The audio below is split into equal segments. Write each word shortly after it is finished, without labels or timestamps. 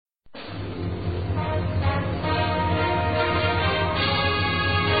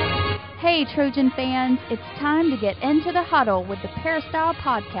Hey, Trojan fans, it's time to get into the huddle with the Peristyle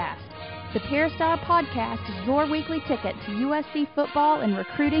Podcast. The Peristyle Podcast is your weekly ticket to USC football and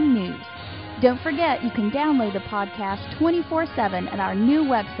recruiting news. Don't forget, you can download the podcast 24/7 at our new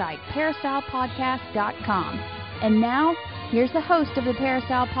website, peristylepodcast.com. And now, here's the host of the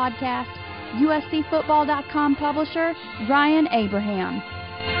Peristyle Podcast, USCfootball.com publisher, Ryan Abraham.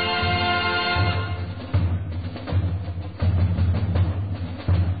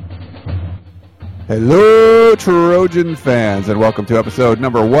 Hello, Trojan fans, and welcome to episode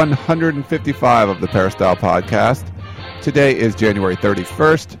number 155 of the Peristyle Podcast. Today is January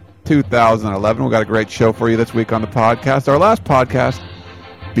 31st, 2011. We've got a great show for you this week on the podcast. Our last podcast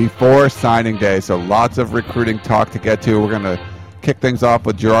before signing day, so lots of recruiting talk to get to. We're going to kick things off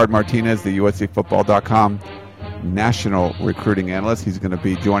with Gerard Martinez, the USCfootball.com national recruiting analyst. He's going to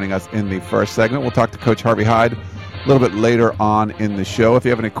be joining us in the first segment. We'll talk to Coach Harvey Hyde a little bit later on in the show. If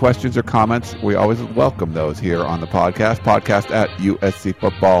you have any questions or comments, we always welcome those here on the podcast. Podcast at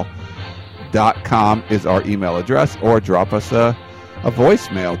uscfootball.com is our email address, or drop us a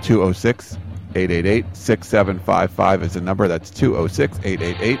voicemail. 206-888-6755 is the number. That's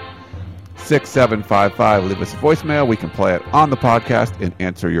 206-888-6755. Leave us a voicemail. We can play it on the podcast and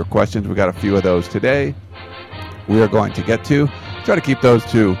answer your questions. We got a few of those today we are going to get to. Try to keep those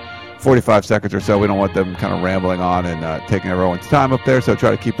to 45 seconds or so. We don't want them kind of rambling on and taking everyone's time up there, so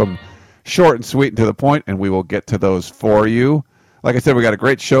try to keep them short and sweet and to the point, and we will get to those for you. Like I said, we got a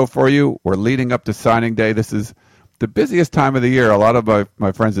great show for you. We're leading up to signing day. This is the busiest time of the year. A lot of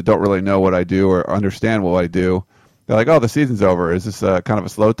my friends that don't really know what I do or understand what I do, they're like, oh, the season's over. Is this kind of a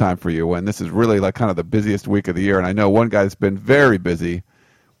slow time for you? When this is really like kind of the busiest week of the year. And I know one guy that's been very busy.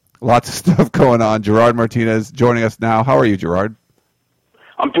 Lots of stuff going on. Gerard Martinez joining us now. How are you, Gerard?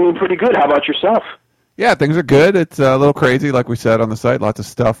 I'm doing pretty good. How about yourself? Yeah, things are good. It's a little crazy, like we said on the site. Lots of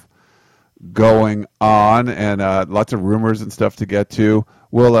stuff going on, and lots of rumors and stuff to get to.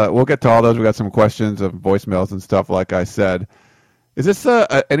 We'll get to all those. We got some questions and voicemails and stuff, like I said. Is this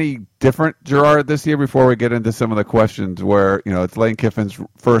any different, Gerard, this year? Before we get into some of the questions, where it's Lane Kiffin's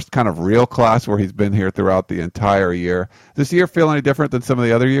first kind of real class, where he's been here throughout the entire year. Does this year feel any different than some of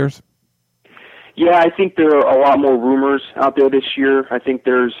the other years? Yeah, I think there are a lot more rumors out there this year. I think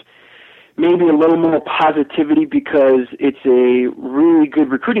there's maybe a little more positivity because it's a really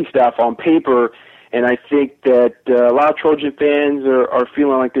good recruiting staff on paper, and I think that a lot of Trojan fans are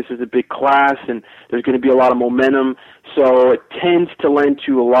feeling like this is a big class and there's going to be a lot of momentum. So it tends to lend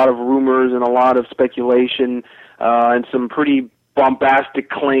to a lot of rumors and a lot of speculation and some pretty bombastic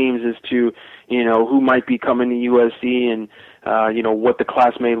claims as to who might be coming to USC and what the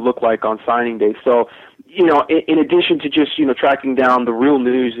class may look like on signing day. So, in addition to just, tracking down the real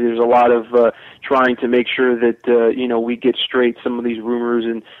news, there's a lot of trying to make sure that, we get straight some of these rumors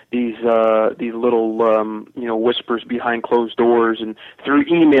and these little, whispers behind closed doors and through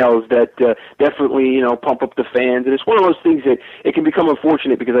emails that definitely, pump up the fans. And it's one of those things that it can become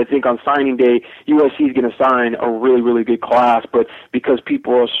unfortunate because I think on signing day, USC is going to sign a really, really good class, but because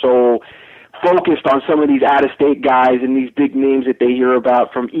people are so focused on some of these out-of-state guys and these big names that they hear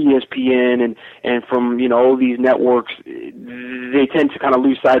about from ESPN and from, all these networks, they tend to kind of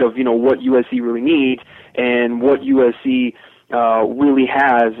lose sight of, what USC really needs and what USC really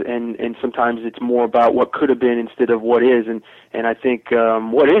has, and sometimes it's more about what could have been instead of what is, and I think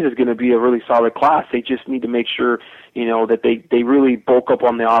what is going to be a really solid class. They just need to make sure that they really bulk up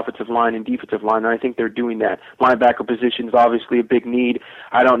on the offensive line and defensive line, and I think they're doing that. Linebacker position is obviously a big need.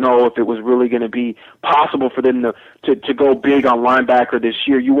 I don't know if it was really going to be possible for them to go big on linebacker this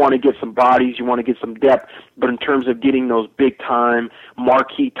year. You want to get some bodies, you want to get some depth, but in terms of getting those big-time,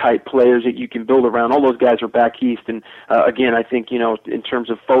 marquee-type players that you can build around, all those guys are back east, and again, I think, in terms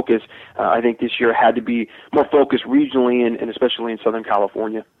of focus, I think this year had to be more focused regionally and especially in Southern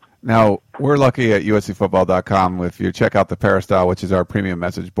California. Now, we're lucky at USCfootball.com. If you check out the Peristyle, which is our premium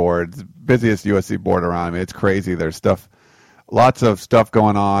message board, it's the busiest USC board around. I mean, it's crazy. There's lots of stuff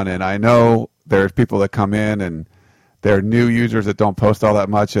going on, and I know there's people that come in and they're new users that don't post all that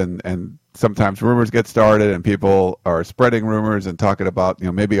much, and sometimes rumors get started and people are spreading rumors and talking about,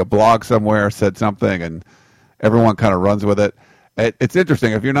 maybe a blog somewhere said something and everyone kind of runs with it. It's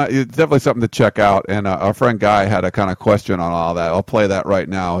interesting. If you're not, it's definitely something to check out. And our friend Guy had a kind of question on all that. I'll play that right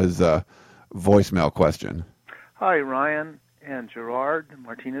now. His voicemail question. Hi, Ryan and Gerard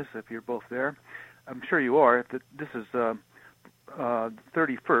Martinez. If you're both there, I'm sure you are. This is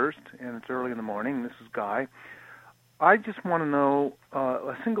 31st, and it's early in the morning. This is Guy. I just want to know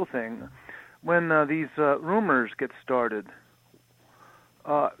a single thing. When these rumors get started,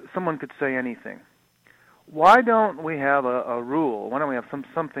 someone could say anything. why don't we have a rule? Why don't we have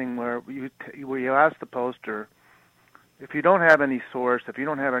something where you ask the poster, if you don't have any source, if you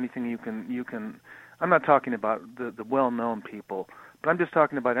don't have anything you can. I'm not talking about the well-known people, but I'm just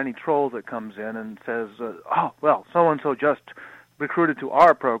talking about any troll that comes in and says, "Oh, well, so and so just recruited to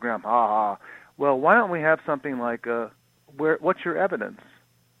our program." Well, why don't we have something like, what's your evidence?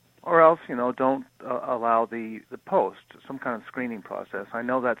 Or else, don't allow the post, some kind of screening process. I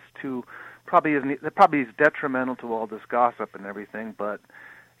know that probably is detrimental to all this gossip and everything, but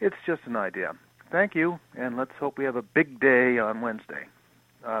it's just an idea. Thank you, and let's hope we have a big day on Wednesday.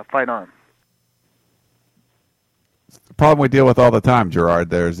 Fight on. It's the problem we deal with all the time,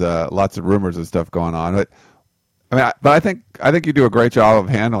 Gerard. There's lots of rumors and stuff going on. But I think you do a great job of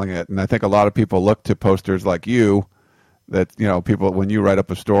handling it, and I think a lot of people look to posters like you. That people, when you write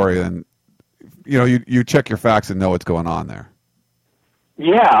up a story, and you check your facts and know what's going on there.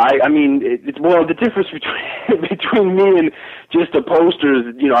 Yeah, I mean, the difference between me and just a poster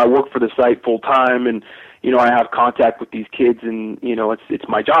is, I work for the site full time, and I have contact with these kids, and it's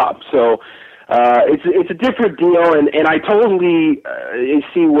my job. So it's a different deal, and I totally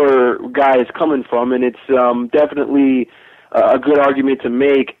see where Guy is coming from, and it's definitely a good argument to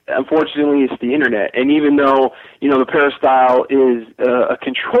make. Unfortunately, it's the internet, and even though the peristyle is a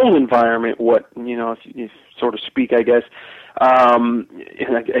controlled environment, if you sort of speak, I guess.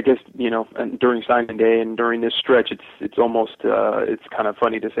 And I guess during signing day and during this stretch, it's almost it's kind of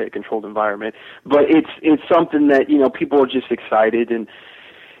funny to say a controlled environment, but it's something that people are just excited, and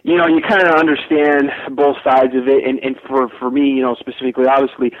you kind of understand both sides of it, and for me, specifically,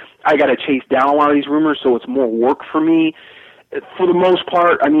 obviously, I got to chase down a lot of these rumors, so it's more work for me. For the most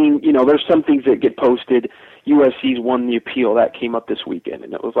part, I mean, there's some things that get posted. USC's won the appeal. That came up this weekend,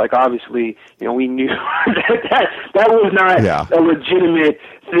 and it was like, obviously, we knew that was not a legitimate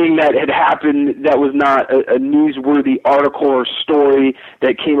thing that had happened. That was not a newsworthy article or story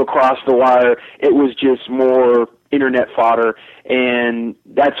that came across the wire. It was just more internet fodder, and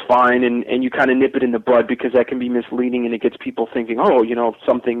that's fine, and you kind of nip it in the bud because that can be misleading, and it gets people thinking,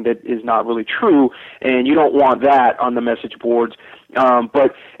 something that is not really true, and you don't want that on the message boards.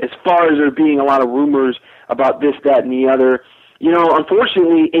 But as far as there being a lot of rumors about this, that, and the other,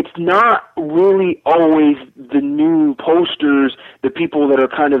 unfortunately, it's not really always the new posters, the people that are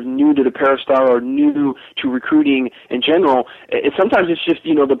kind of new to the peristyle or new to recruiting in general. Sometimes it's just,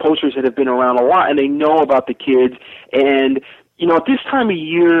 the posters that have been around a lot, and they know about the kids. And, at this time of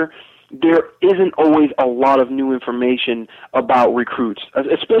year, there isn't always a lot of new information about recruits,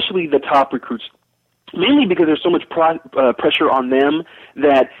 especially the top recruits. Mainly because there's so much pressure on them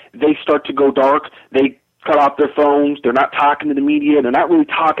that they start to go dark. They cut off their phones, they're not talking to the media, they're not really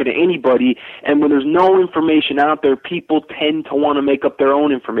talking to anybody, and when there's no information out there, people tend to want to make up their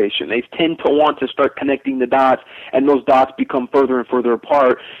own information. They tend to want to start connecting the dots, and those dots become further and further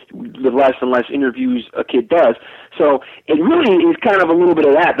apart the less and less interviews a kid does. So it really is kind of a little bit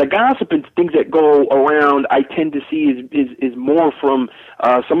of that. The gossip and things that go around, I tend to see is more from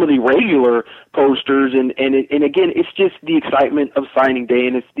some of the regular posters, and again, it's just the excitement of signing day,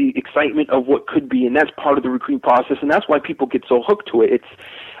 and it's the excitement of what could be, and that's part of the recruiting process, and that's why people get so hooked to it. It's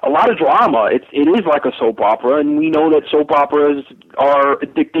a lot of drama. It is like a soap opera, and we know that soap operas are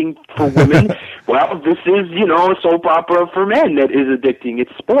addicting for women. Well, this is, a soap opera for men that is addicting.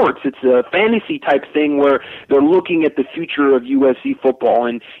 It's sports. It's a fantasy type thing where they're looking at the future of USC football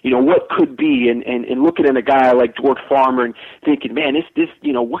and, what could be, and looking at a guy like George Farmer and thinking, man,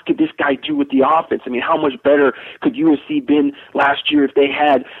 what could this guy do with the offense? I mean, how much better could USC been last year if they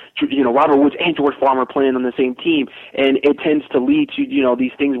had, Robert Woods and George Farmer playing on the same team? And it tends to lead to,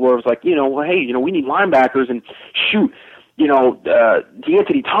 these things where it's like, well, hey, we need linebackers, and shoot,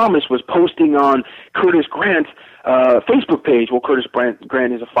 DeAnthony Thomas was posting on Curtis Grant's Facebook page. Well, Curtis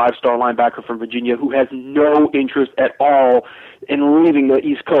Grant is a 5-star linebacker from Virginia who has no interest at all in leaving the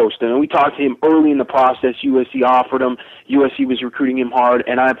East Coast. And we talked to him early in the process. USC offered him. USC was recruiting him hard.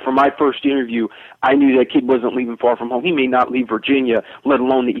 And for my first interview, I knew that kid wasn't leaving far from home. He may not leave Virginia, let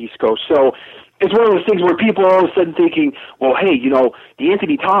alone the East Coast. So it's one of those things where people are all of a sudden thinking, well, hey,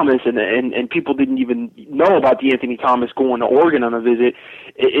 DeAnthony Thomas, and people didn't even know about DeAnthony Thomas going to Oregon on a visit,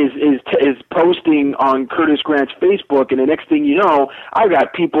 is posting on Curtis Grant's Facebook, and the next thing you know, I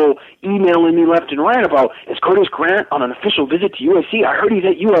got people emailing me left and right about, is Curtis Grant on an official visit to USC? I heard he's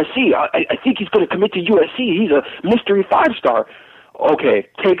at USC. I think he's going to commit to USC. He's a mystery 5-star. Okay,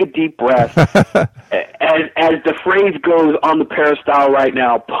 take a deep breath. As the phrase goes on the peristyle right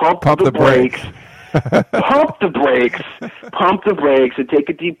now, pump the brakes. Pump the brakes, and take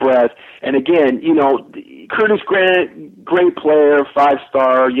a deep breath. And again, Curtis Grant, great player,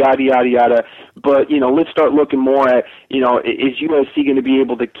 5-star, yada, yada, yada. But, let's start looking more at, is USC going to be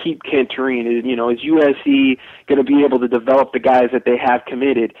able to keep Kent Tureen? Is USC going to be able to develop the guys that they have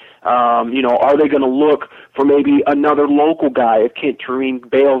committed? Are they going to look for maybe another local guy if Kent Tureen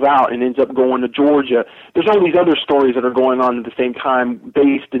bails out and ends up going to Georgia? There's all these other stories that are going on at the same time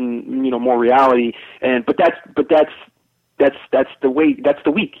based in, more reality. But that's the week. That's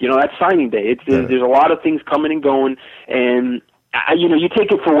signing day. There's a lot of things coming and going, and you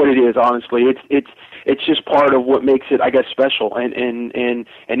take it for what it is. Honestly, it's just part of what makes it, I guess, special and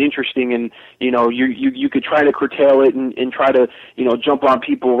interesting. And you could try to curtail it and try to jump on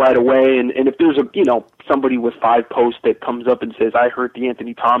people right away. And if there's somebody with 5 posts that comes up and says, I heard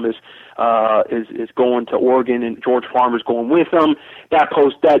Anthony Thomas is going to Oregon and George Farmer's going with him, that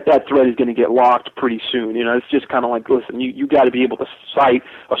thread is going to get locked pretty soon. It's just kind of like, listen, you got to be able to cite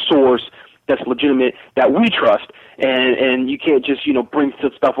a source that's legitimate, that we trust, and you can't just bring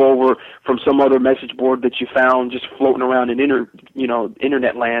stuff over from some other message board that you found just floating around in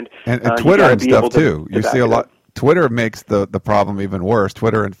internet land. And Twitter and stuff too. You see a lot. Twitter makes the problem even worse.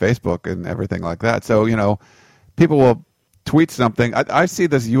 Twitter and Facebook and everything like that. So people will tweet something. I see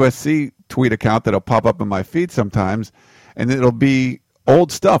this USC tweet account that'll pop up in my feed sometimes, and it'll be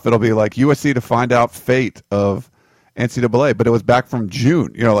old stuff. It'll be like USC to find out fate of NCAA, but it was back from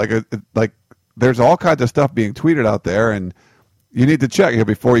June. Like there's all kinds of stuff being tweeted out there, and you need to check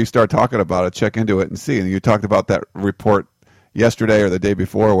before you start talking about it. Check into it and see. And you talked about that report yesterday or the day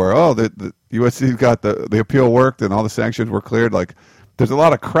before, where the USC got the appeal worked and all the sanctions were cleared. Like there's a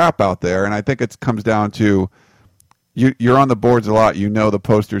lot of crap out there, and I think it comes down to you're on the boards a lot. The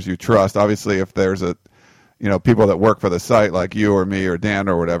posters you trust. Obviously, if there's people that work for the site like you or me or Dan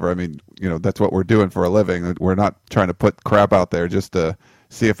or whatever, I mean, that's what we're doing for a living. We're not trying to put crap out there just to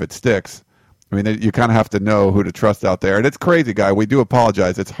see if it sticks. I mean, you kind of have to know who to trust out there. And it's crazy, Guy. We do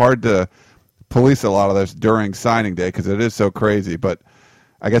apologize. It's hard to police a lot of this during signing day because it is so crazy. But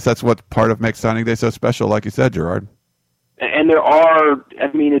I guess that's what part of makes signing day so special, like you said, Gerard. And there are,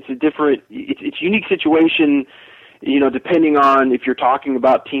 it's a unique situation, depending on if you're talking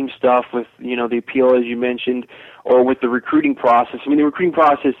about team stuff with, the appeal, as you mentioned, or with the recruiting process. The recruiting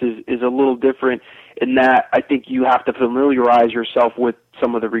process is a little different in that I think you have to familiarize yourself with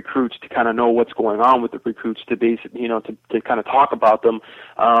some of the recruits to kind of know what's going on with the recruits to kind of talk about them.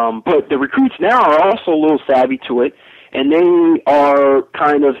 But the recruits now are also a little savvy to it, and they are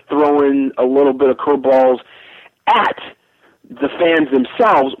kind of throwing a little bit of curveballs at the fans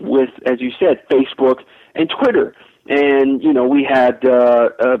themselves with, as you said, Facebook and Twitter. And, we had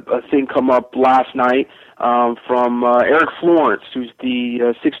a thing come up last night from Eric Florence, who's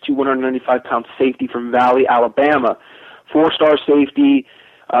the 6'2", 195-pound safety from Valley, Alabama. 4-star safety.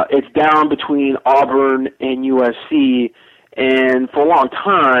 It's down between Auburn and USC. And for a long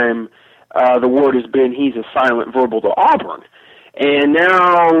time, the word has been he's a silent verbal to Auburn. And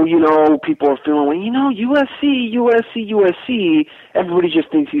now, people are feeling, USC. Everybody just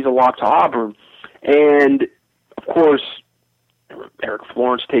thinks he's a lock to Auburn. And, of course, Eric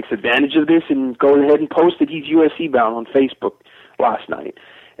Florence takes advantage of this and goes ahead and posted he's USC bound on Facebook last night.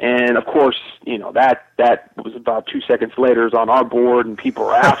 And, of course, that was about 2 seconds later is on our board, and people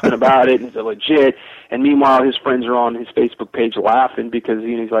are asking about it, and is it legit? And meanwhile, his friends are on his Facebook page laughing because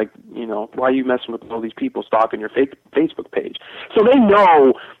he's like, why are you messing with all these people stalking your Facebook page? So they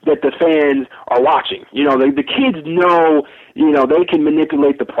know that the fans are watching. The kids know, they can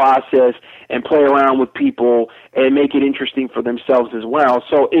manipulate the process and play around with people and make it interesting for themselves as well.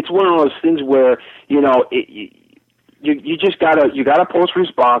 So it's one of those things where, you just gotta post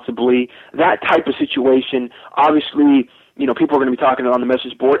responsibly. That type of situation, obviously, people are going to be talking on the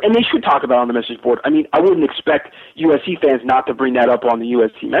message board, and they should talk about it on the message board. I wouldn't expect USC fans not to bring that up on the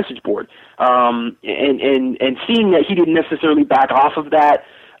USC message board. And seeing that he didn't necessarily back off of that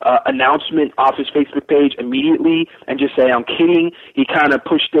announcement off his Facebook page immediately and just say, I'm kidding. He kind of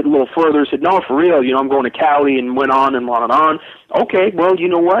pushed it a little further, said, no, for real, I'm going to Cali, and went on and on and on. Okay, well, you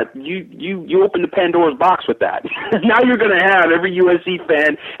know what? You opened the Pandora's box with that. Now you're going to have every USC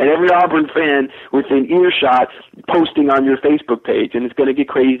fan and every Auburn fan within earshot posting on your Facebook page, and it's going to get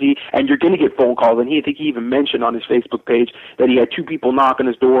crazy, and you're going to get phone calls. And I think he even mentioned on his Facebook page that he had 2 people knock on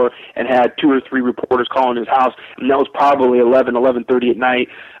his door and had 2 or 3 reporters calling his house, and that was probably 11:30 at night,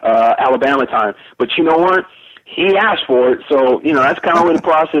 Alabama time. But you know what? He asked for it, so, that's kind of where the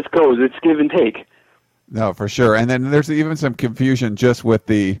process goes. It's give and take. No, for sure. And then there's even some confusion just with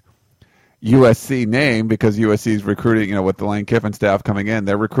the USC name because USC is recruiting, with the Lane Kiffin staff coming in,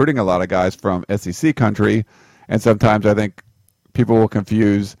 they're recruiting a lot of guys from SEC country. And sometimes I think people will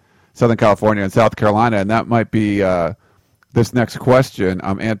confuse Southern California and South Carolina, and that might be this next question.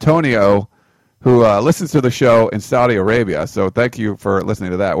 Antonio, who listens to the show in Saudi Arabia, so thank you for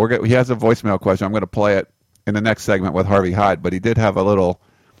listening to that. He has a voicemail question. I'm going to play it in the next segment with Harvey Hyde, but he did have a little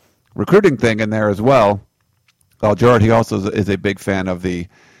recruiting thing in there as well. Gerard, he also is a big fan of the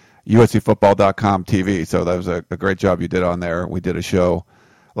USCFootball.com TV, so that was a great job you did on there. We did a show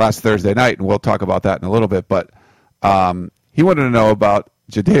last Thursday night, and we'll talk about that in a little bit, but he wanted to know about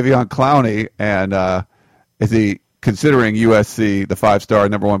Jadeveon Clowney, and is he considering USC the 5-star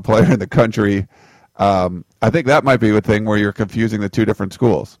number 1 player in the country? I think that might be a thing where you're confusing the two different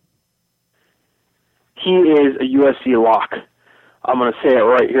schools. He is a USC lock. I'm going to say it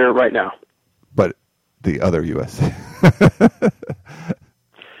right here, right now. But the other USC.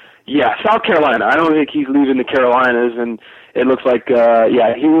 Yeah, South Carolina. I don't think he's leaving the Carolinas, and it looks like,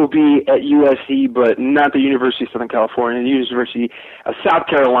 he will be at USC, but not the University of Southern California, the University of South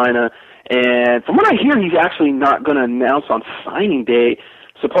Carolina. And from what I hear, he's actually not going to announce on signing day.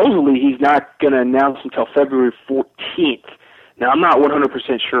 Supposedly, he's not going to announce until February 14th. Now, I'm not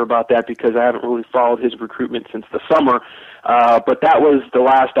 100% sure about that because I haven't really followed his recruitment since the summer, but that was the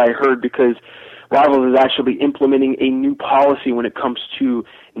last I heard because Rivals is actually implementing a new policy when it comes to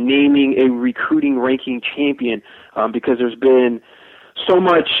naming a recruiting ranking champion because there's been so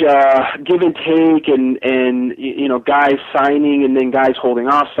much give and take and you know, guys signing and then guys holding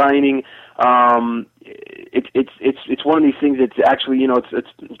off signing. It's one of these things that's actually, you know, it's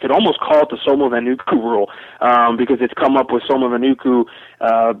you could almost call it the Soma Vanuku rule because it's come up with Soma Vanuku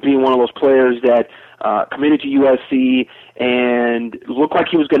being one of those players that committed to USC and looked like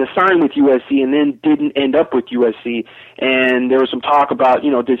he was going to sign with USC and then didn't end up with USC. And there was some talk about,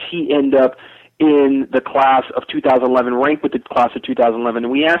 you know, does he end up in the class of 2011, ranked with the class of 2011.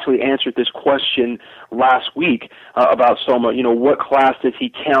 And we actually answered this question last week about Soma. You know, what class does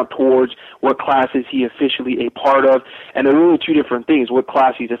he count towards? What class is he officially a part of? And there are really two different things. What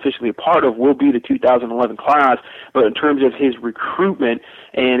class he's officially a part of will be the 2011 class, but in terms of his recruitment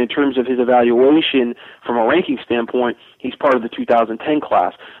and in terms of his evaluation from a ranking standpoint, he's part of the 2010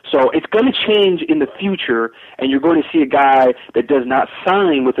 class. So it's going to change in the future, and you're going to see a guy that does not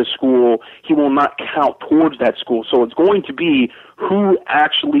sign with a school, he will not count towards that school. So it's going to be who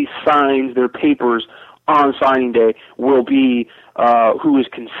actually signs their papers on signing day will be who is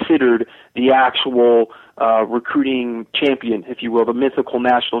considered the actual recruiting champion, if you will, the mythical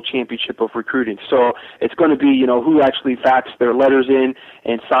national championship of recruiting. So it's going to be, you know, who actually faxes their letters in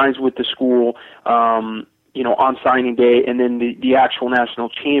and signs with the school, you know, on signing day, and then the actual national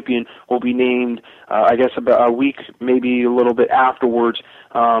champion will be named, I guess, about a week, maybe a little bit afterwards,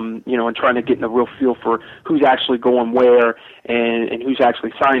 you know, and trying to get in a real feel for who's actually going where and who's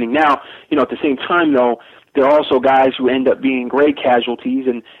actually signing. Now, you know, at the same time, though, there are also guys who end up being grade casualties,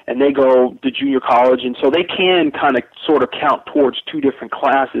 and they go to junior college, and so they can kind of sort of count towards two different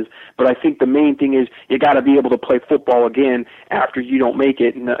classes. But I think the main thing is you got to be able to play football again after you don't make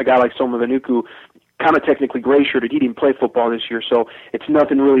it. And a guy like Soma Vanuku, kind of technically gray-shirted, he didn't play football this year, so it's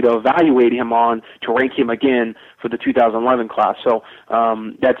nothing really to evaluate him on to rank him again for the 2011 class. So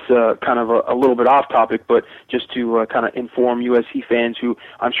that's kind of a little bit off topic, but just to kind of inform USC fans who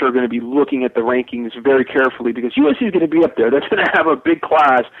I'm sure are going to be looking at the rankings very carefully, because USC is going to be up there. They're going to have a big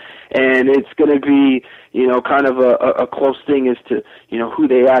class, and it's going to be, you know, kind of a close thing as to, you know, who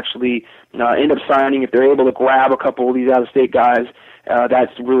they actually end up signing. If they're able to grab a couple of these out-of-state guys,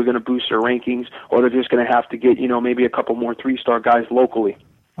 that's really going to boost their rankings, or they're just going to have to get, you know, maybe a couple more 3-star guys locally.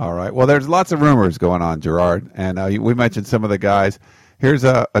 All right. Well, there's lots of rumors going on, Gerard, and we mentioned some of the guys. Here's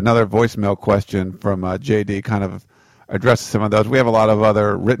another voicemail question from JD, kind of addresses some of those. We have a lot of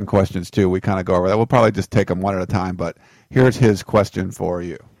other written questions, too. We kind of go over that. We'll probably just take them one at a time, but here's his question for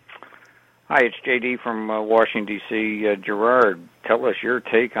you. Hi, it's JD from Washington, D.C. Gerard, tell us your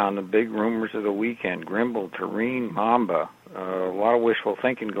take on the big rumors of the weekend. Grimble, Tureen, Mamba. A lot of wishful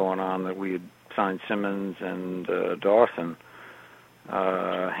thinking going on that we had signed Simmons and Dawson,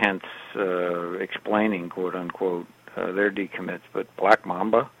 hence explaining, quote-unquote, their decommits. But Black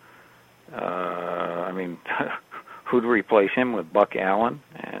Mamba, I mean, who'd replace him with Buck Allen?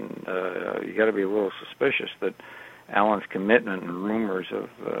 And you got to be a little suspicious that Allen's commitment and rumors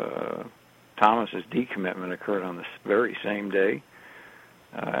of Thomas's decommitment occurred on this very same day.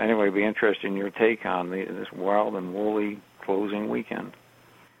 Anyway, it'd be interesting in your take on this wild and woolly closing weekend.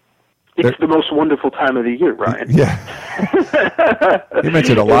 It's the most wonderful time of the year, Ryan. Yeah. You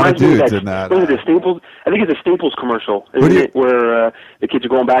mentioned a lot of dudes in that. Was it a Staples? I think it's a Staples commercial, isn't it, where the kids are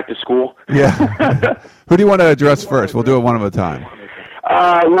going back to school? Yeah. Who do you want to address first? We'll do it one at a time.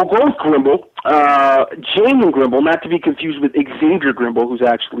 We'll go with Grimble. Jalen Grimble, not to be confused with Xavier Grimble, who's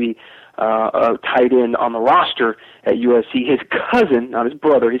actually a tight end on the roster at USC. His cousin, not his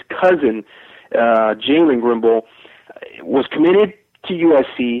brother, his cousin, Jalen Grimble, was committed to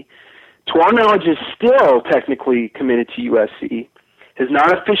USC. To our knowledge, is still technically committed to USC. Has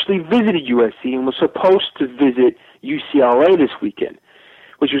not officially visited USC and was supposed to visit UCLA this weekend,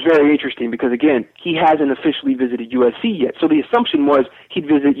 which was very interesting because, again, he hasn't officially visited USC yet. So the assumption was he'd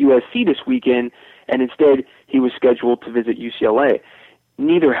visit USC this weekend, and instead he was scheduled to visit UCLA.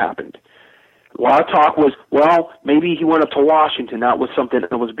 Neither happened. A lot of talk was, well, maybe he went up to Washington. That was something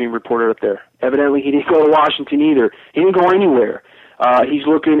that was being reported up there. Evidently, he didn't go to Washington either. He didn't go anywhere. He's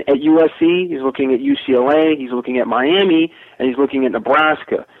looking at USC, he's looking at UCLA, he's looking at Miami, and he's looking at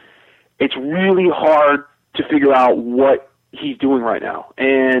Nebraska. It's really hard to figure out what he's doing right now.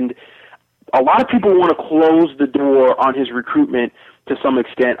 And a lot of people want to close the door on his recruitment to some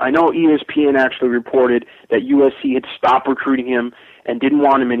extent. I know ESPN actually reported that USC had stopped recruiting him and didn't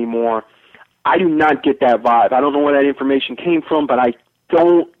want him anymore. I do not get that vibe. I don't know where that information came from, but I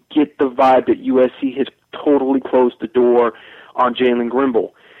don't get the vibe that USC has totally closed the door on Jalen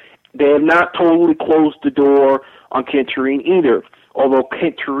Grimble. They have not totally closed the door on Kent Tureen either, although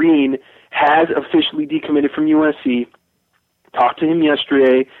Kent Tureen has officially decommitted from USC. Talked to him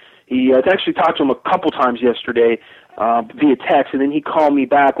yesterday. He actually talked to him a couple times yesterday via text, and then he called me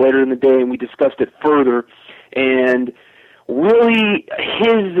back later in the day, and we discussed it further. And really,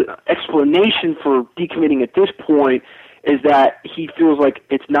 his explanation for decommitting at this point is that he feels like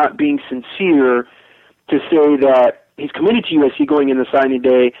it's not being sincere to say that he's committed to USC going into signing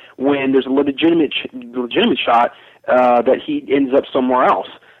day when there's a legitimate shot that he ends up somewhere else.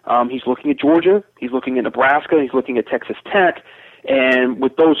 He's looking at Georgia, he's looking at Nebraska, he's looking at Texas Tech, and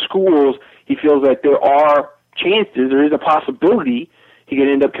with those schools, he feels like there are chances, there is a possibility he could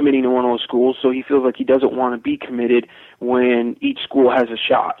end up committing to one of those schools, so he feels like he doesn't want to be committed when each school has a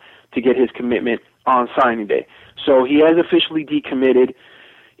shot to get his commitment on signing day. So he has officially decommitted.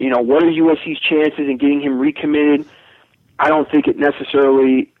 You know, what are USC's chances in getting him recommitted? I don't think it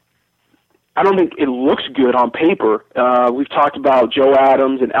looks good on paper. We've talked about Joe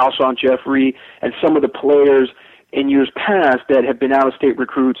Adams and Alshon Jeffrey and some of the players in years past that have been out-of-state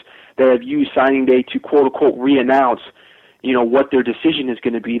recruits that have used signing day to quote-unquote re-announce, you know, what their decision is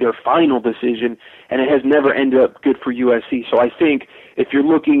going to be, their final decision, and it has never ended up good for USC. So I think if you're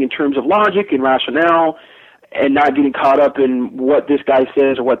looking in terms of logic and rationale and not getting caught up in what this guy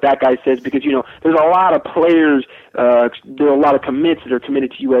says or what that guy says, because, you know, there's a lot of players, there are a lot of commits that are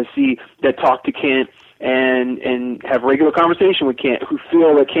committed to USC that talk to Kent and have regular conversation with Kent who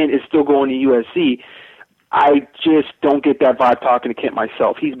feel that Kent is still going to USC. I just don't get that vibe talking to Kent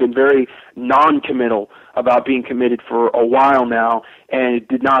myself. He's been very non-committal about being committed for a while now, and it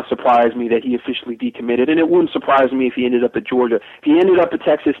did not surprise me that he officially decommitted, and it wouldn't surprise me if he ended up at Georgia. If he ended up at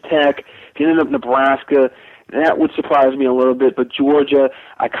Texas Tech, if he ended up in Nebraska, that would surprise me a little bit, but Georgia,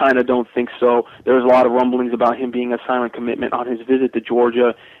 I kind of don't think so. There's a lot of rumblings about him being a silent commitment on his visit to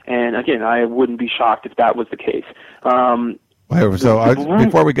Georgia, and again, I wouldn't be shocked if that was the case.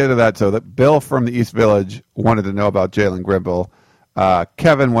 Before we get to that, so that Bill from the East Village wanted to know about Jalen Grimble.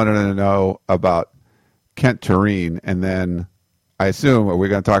 Kevin wanted to know about Kent Tureen, and then I assume, are we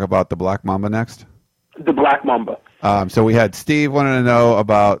going to talk about the Black Mamba next? The Black Mamba. So we had Steve wanted to know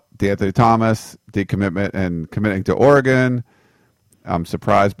about DeAnthony Thomas, decommitment and committing to Oregon. I'm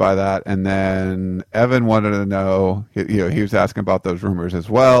surprised by that. And then Evan wanted to know, he was asking about those rumors as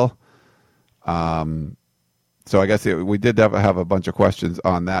well. So I guess we did have a bunch of questions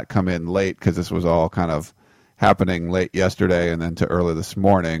on that come in late because this was all kind of happening late yesterday and then to early this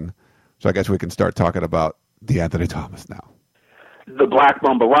morning. So I guess we can start talking about DeAnthony Thomas now. The Black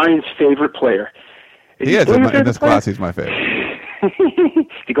Mamba, Ryan's favorite player. He is. In this class, he's my favorite.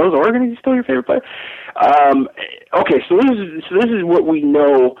 He goes to Oregon, he's still your favorite player? Okay, so this is what we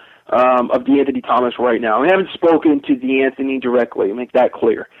know of DeAnthony Thomas right now. We haven't spoken to DeAnthony directly, I'll make that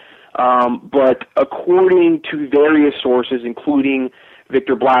clear. But according to various sources, including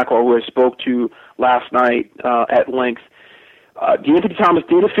Victor Blackwell, who I spoke to last night at length, DeAnthony Thomas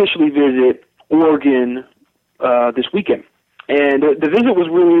did officially visit Oregon this weekend. And the visit was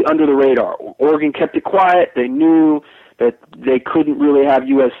really under the radar. Oregon kept it quiet. They knew that they couldn't really have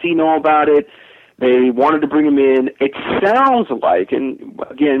USC know about it. They wanted to bring him in. It sounds like, and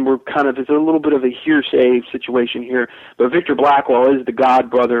again, it's a little bit of a hearsay situation here, but Victor Blackwell is the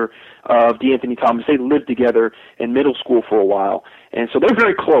godbrother of DeAnthony Thomas. They lived together in middle school for a while. And so they're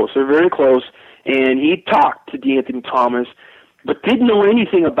very close. And he talked to DeAnthony Thomas, but didn't know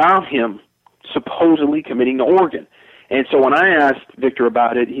anything about him supposedly committing to Oregon. And so when I asked Victor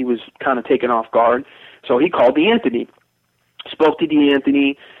about it, he was kind of taken off guard. So he called D'Anthony, spoke to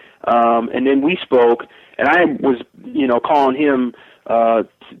D'Anthony, and then we spoke. And I was, calling him to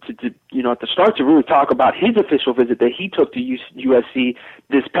at the start to really talk about his official visit that he took to USC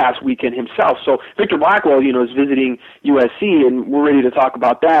this past weekend himself. So Victor Blackwell, is visiting USC, and we're ready to talk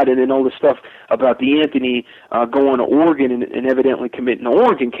about that. And then all the stuff about D'Anthony going to Oregon and evidently committing to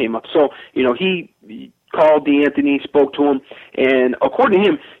Oregon came up. So, he called D'Anthony, spoke to him, and according to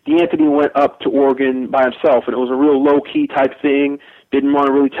him, D'Anthony went up to Oregon by himself, and it was a real low-key type thing, didn't want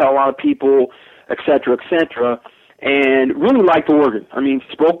to really tell a lot of people, et cetera, and really liked Oregon. I mean,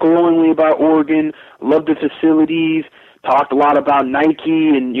 spoke glowingly about Oregon, loved the facilities, talked a lot about Nike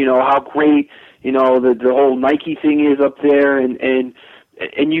and, how great, the whole Nike thing is up there,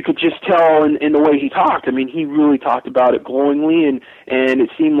 and you could just tell in the way he talked. I mean, he really talked about it glowingly, and it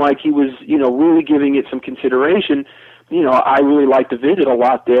seemed like he was, really giving it some consideration. I really like the visit a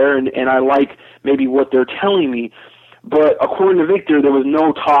lot there, and I like maybe what they're telling me. But according to Victor, there was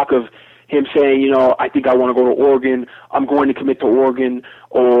no talk of him saying, I think I want to go to Oregon, I'm going to commit to Oregon,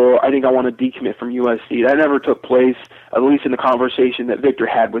 or I think I want to decommit from USC. That never took place, at least in the conversation that Victor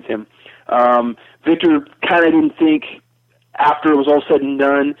had with him. Victor kind of didn't think after it was all said and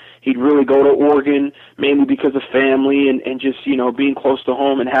done he'd really go to Oregon, mainly because of family and just, being close to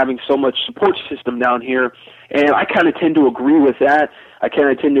home and having so much support system down here. And I kind of tend to agree with that. I kind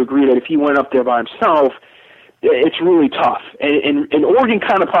of tend to agree that if he went up there by himself, it's really tough. And Oregon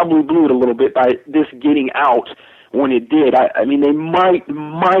kind of probably blew it a little bit by this getting out when it did. I mean, they might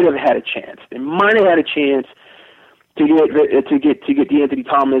have had a chance. They might have had a chance to get D'Anthony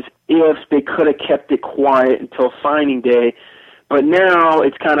Thomas if they could have kept it quiet until signing day. But now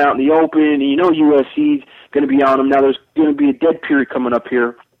it's kind of out in the open, and USC's going to be on them. Now there's going to be a dead period coming up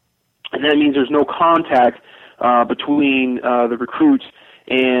here, and that means there's no contact between the recruits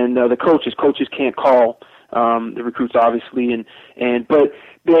and the coaches. Coaches can't call the recruits, obviously, but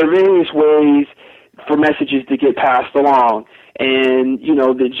there are various ways for messages to get passed along, and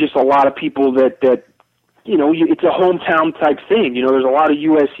there's just a lot of people that it's a hometown type thing. There's a lot of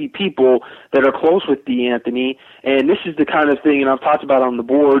USC people that are close with D'Anthony, and this is the kind of thing, and I've talked about on the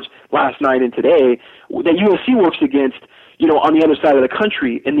boards last night and today, that USC works against, on the other side of the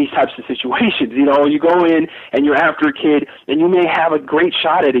country in these types of situations. You go in and you're after a kid, and you may have a great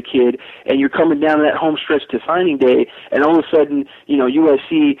shot at a kid, and you're coming down that home stretch to signing day, and all of a sudden,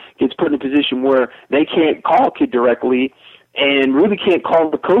 USC gets put in a position where they can't call a kid directly, and really can't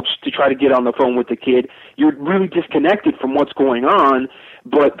call the coach to try to get on the phone with the kid. You're really disconnected from what's going on,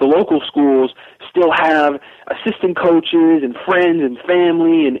 but the local schools still have assistant coaches and friends and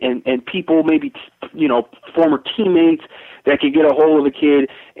family and people, maybe, former teammates that can get a hold of a kid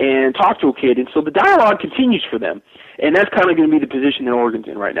and talk to a kid. And so the dialogue continues for them. And that's kind of going to be the position that Oregon's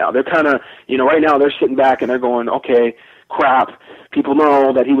in right now. They're kind of, right now they're sitting back and they're going, okay, crap, people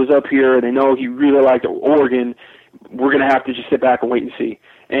know that he was up here, they know he really liked Oregon, we're going to have to just sit back and wait and see.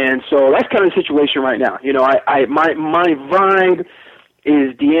 And so that's kind of the situation right now. My vibe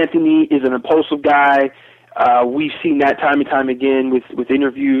is D'Anthony is an impulsive guy. We've seen that time and time again with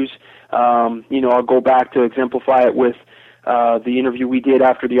interviews. I'll go back to exemplify it with the interview we did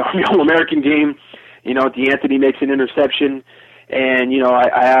after the Army All-American game. D'Anthony makes an interception, and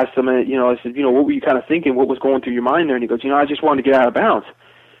I asked him, I said, what were you kind of thinking? What was going through your mind there? And he goes, I just wanted to get out of bounds.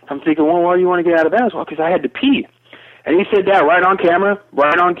 I'm thinking, well, why do you want to get out of bounds? Well, because I had to pee. And he said that right on camera,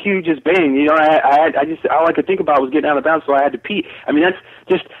 right on cue, just bang. I just all I could think about was getting out of bounds, so I had to pee. I mean, that's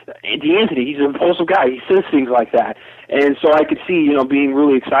just D'Anthony. He's an impulsive guy. He says things like that, and so I could see, being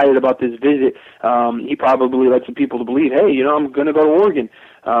really excited about this visit. He probably led some people to believe, hey, I'm going to go to Oregon.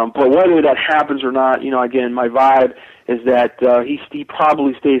 But whether that happens or not, again, my vibe is that he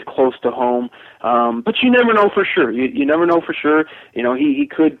probably stays close to home. But you never know for sure. You never know for sure. He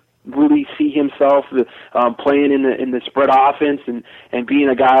could really see himself playing in the spread offense and being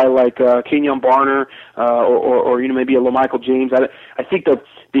a guy like Kenyon Barner or maybe a LaMichael James. I think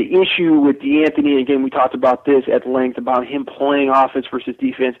the issue with D'Anthony, again, we talked about this at length about him playing offense versus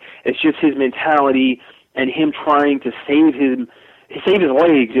defense. It's just his mentality and him trying to save his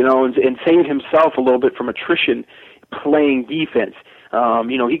legs, and save himself a little bit from attrition playing defense.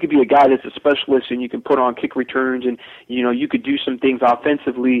 He could be a guy that's a specialist and you can put on kick returns and, you could do some things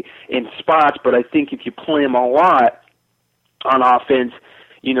offensively in spots, but I think if you play him a lot on offense,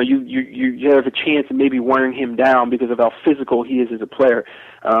 you have a chance of maybe wearing him down because of how physical he is as a player.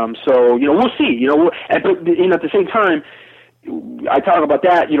 So, we'll see, but at the same time, I talk about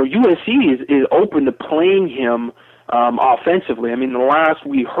that, USC is open to playing him offensively. I mean, the last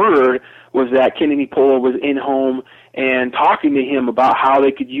we heard was that Kennedy Polo was in home and talking to him about how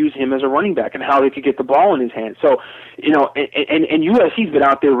they could use him as a running back and how they could get the ball in his hands. So, you know, and USC's been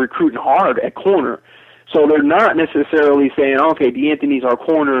out there recruiting hard at corner. So they're not necessarily saying, okay, DeAnthony's our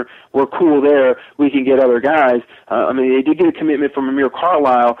corner, we're cool there, we can get other guys. I mean, they did get a commitment from Amir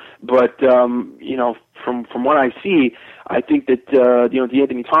Carlisle, but, you know, from what I see, I think that, you know,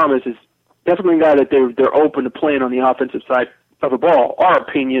 DeAnthony Thomas is definitely a guy that they're open to playing on the offensive side of the ball. Our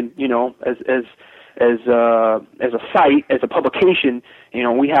opinion, you know, as a site, as a publication, you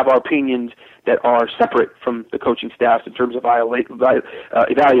know, we have our opinions that are separate from the coaching staffs in terms of evaluations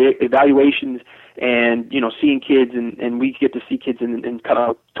and, you know, seeing kids, and we get to see kids in kind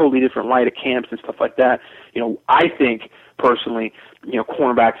of totally different light at camps and stuff like that. You know, I think personally, you know,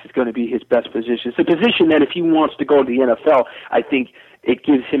 cornerbacks is going to be his best position. It's a position that if he wants to go to the NFL, I think it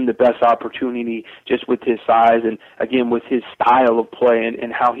gives him the best opportunity just with his size and, again, with his style of play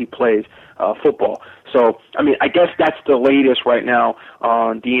and how he plays football. So, I mean, I guess that's the latest right now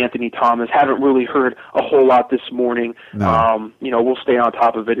on DeAnthony Thomas. Haven't really heard a whole lot this morning. No. You know, we'll stay on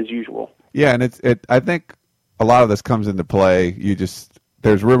top of it as usual. Yeah, and I think a lot of this comes into play.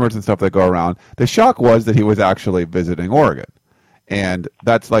 There's rumors and stuff that go around. The shock was that he was actually visiting Oregon. And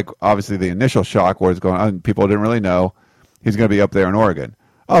that's like obviously the initial shock where it's going on. People didn't really know he's going to be up there in Oregon.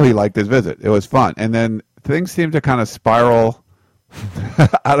 Oh, he liked his visit. It was fun. And then things seem to kind of spiral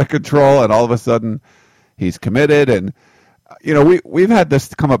out of control, and all of a sudden he's committed. And, you know, we've had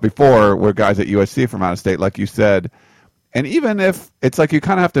this come up before where guys at USC from out of state, like you said, and even if it's like you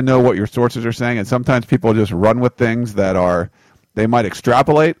kind of have to know what your sources are saying, and sometimes people just run with things that they might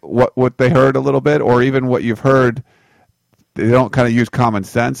extrapolate what they heard a little bit, or even what you've heard, they don't kind of use common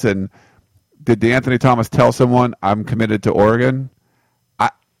sense. And did DeAnthony Thomas tell someone, I'm committed to Oregon? I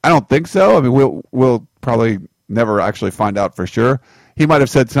don't think so. I mean, we'll probably never actually find out for sure. He might have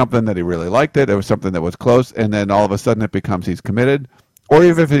said something that he really liked it. It was something that was close, and then all of a sudden it becomes he's committed. Or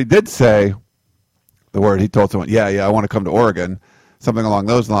even if he did say the word, he told someone, yeah, I want to come to Oregon, something along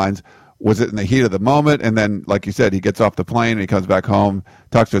those lines. Was it in the heat of the moment? And then, like you said, he gets off the plane and he comes back home,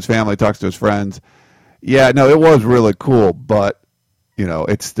 talks to his family, talks to his friends. Yeah, no, it was really cool, but, you know,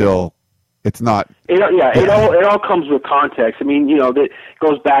 it's not. It all comes with context. I mean, you know, that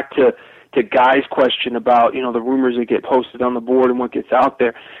goes back to Guy's question about, you know, the rumors that get posted on the board and what gets out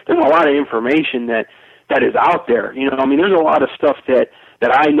there. There's a lot of information that is out there. You know, I mean, there's a lot of stuff that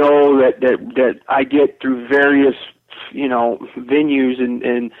I know that I get through various, you know, venues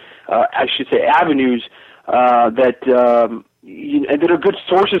and I should say avenues that are good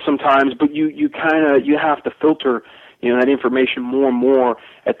sources sometimes, but you have to filter, you know, that information more and more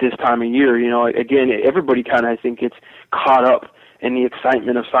at this time of year. You know, again, everybody kind of, I think, gets caught up in the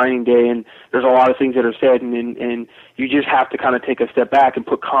excitement of signing day, and there's a lot of things that are said, and you just have to kind of take a step back and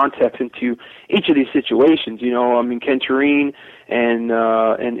put context into each of these situations. You know, I mean, Ken Tureen and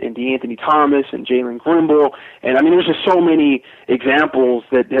DeAnthony Thomas and Jalen Grimble, and I mean, there's just so many examples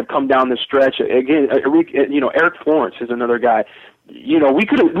that have come down the stretch. Again, Eric Florence is another guy. You know, what we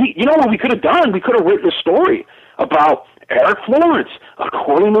could have done? We could have written a story about Eric Florence.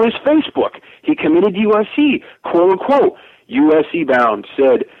 According to his Facebook, he committed to USC, quote unquote. USC bound,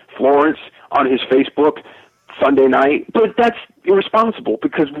 said Florence on his Facebook Sunday night, but that's irresponsible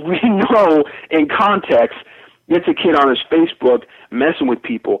because we know in context it's a kid on his Facebook messing with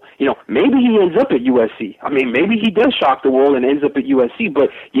people. You know, maybe he ends up at USC. I mean, maybe he does shock the world and ends up at USC, but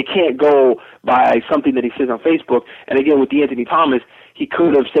you can't go by something that he says on Facebook. And again, with DeAnthony Thomas, he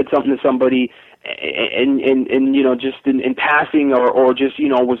could have said something to somebody and you know, just in passing or just, you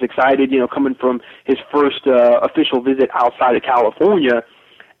know, was excited, you know, coming from his first official visit outside of California,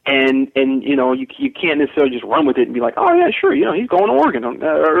 and you know, you can't necessarily just run with it and be like, oh yeah, sure, you know, he's going to Oregon,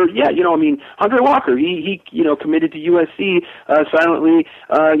 or yeah, you know, I mean, Andre Walker, he you know, committed to USC silently,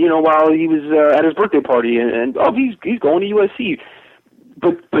 you know, while he was at his birthday party, and oh, he's going to USC.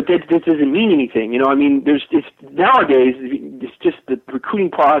 But that doesn't mean anything, you know. I mean, nowadays it's just the recruiting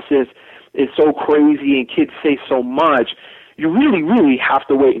process is so crazy and kids say so much. You really, really have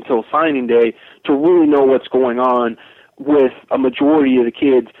to wait until signing day to really know what's going on with a majority of the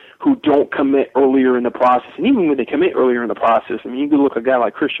kids who don't commit earlier in the process. And even when they commit earlier in the process, I mean, you can look at a guy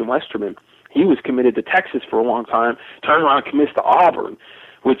like Christian Westerman. He was committed to Texas for a long time, turned around and commits to Auburn,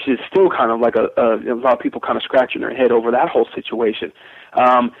 which is still kind of like a lot of people kind of scratching their head over that whole situation.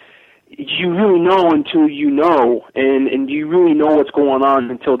 You really know until you know, and you really know what's going on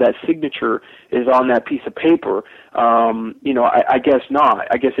until that signature is on that piece of paper. You know, I guess not.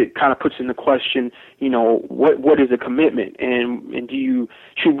 I guess it kind of puts into question, you know, what is a commitment, and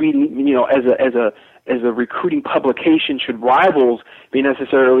should we, you know, as a recruiting publication should rivals be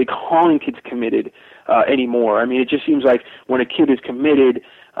necessarily calling kids committed anymore. I mean, it just seems like when a kid is committed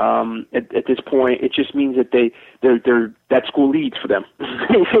at this point, it just means that they're that school leads for them.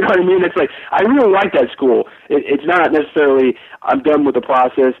 You know what I mean? It's like, I really like that school. It's not necessarily I'm done with the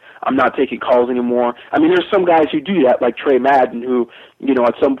process, I'm not taking calls anymore. I mean, there's some guys who do that, like Trey Madden, who, you know,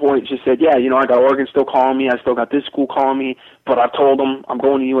 at some point just said, yeah, you know, I got Oregon still calling me, I still got this school calling me, but I've told them I'm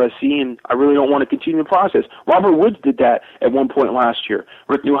going to USC and I really don't want to continue the process. Robert Woods did that at one point last year.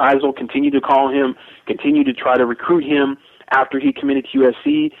 Rick Neuheisel continued to call him, continued to try to recruit him after he committed to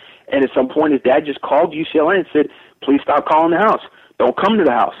USC, and at some point his dad just called UCLA and said, please stop calling the house. Don't come to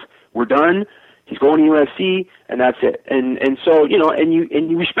the house. We're done. He's going to USC, and that's it. And so, you know, and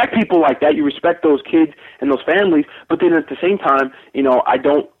you respect people like that. You respect those kids and those families, but then at the same time, you know, I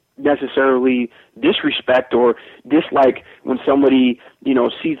don't necessarily disrespect or dislike when somebody, you know,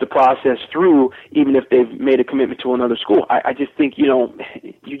 sees the process through, even if they've made a commitment to another school. I just think, you know,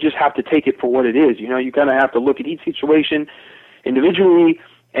 you just have to take it for what it is. You know, you kind of have to look at each situation individually.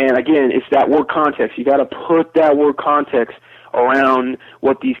 And again, it's that word context. You got to put that word context around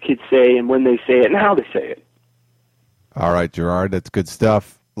what these kids say and when they say it and how they say it. All right, Gerard, that's good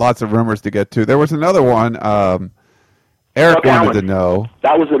stuff. Lots of rumors to get to. There was another one. Eric wanted to know.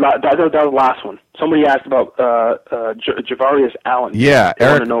 That was the last one. Somebody asked about Javarius Allen. Yeah,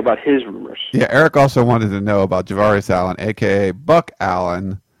 Eric wanted to know about his rumors. Yeah, Eric also wanted to know about Javarius Allen, a.k.a. Buck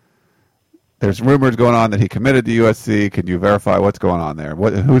Allen. There's rumors going on that he committed to USC. Can you verify what's going on there?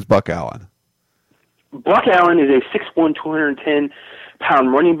 Who's Buck Allen? Buck Allen is a 6'1",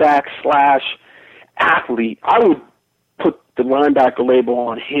 210-pound running back / athlete. I would put the linebacker label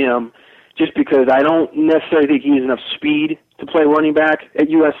on him just because I don't necessarily think he has enough speed to play running back at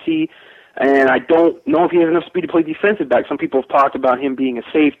USC, and I don't know if he has enough speed to play defensive back. Some people have talked about him being a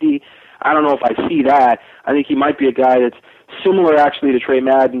safety. I don't know if I see that. I think he might be a guy that's similar actually to Trey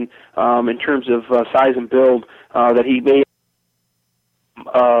Madden in terms of size and build, that he may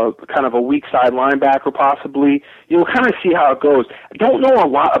kind of a weak side linebacker possibly. You'll kind of see how it goes. I don't know a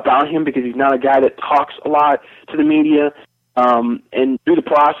lot about him because he's not a guy that talks a lot to the media. And through the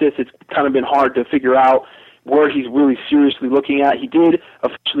process, it's kind of been hard to figure out where he's really seriously looking at. He did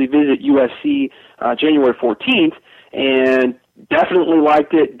officially visit USC January 14th and definitely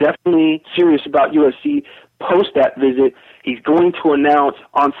liked it, definitely serious about USC post that visit. He's going to announce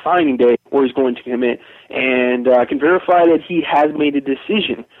on signing day where he's going to commit, and I can verify that he has made a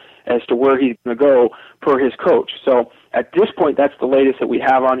decision as to where he's going to go per his coach. So at this point, that's the latest that we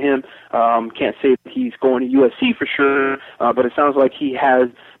have on him. Can't say that he's going to USC for sure, but it sounds like he has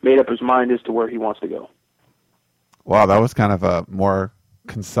made up his mind as to where he wants to go. Wow, that was kind of a more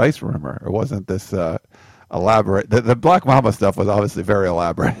concise rumor. It wasn't this elaborate. The Black Mamba stuff was obviously very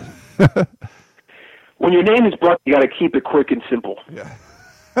elaborate. When your name is Buck, you got to keep it quick and simple.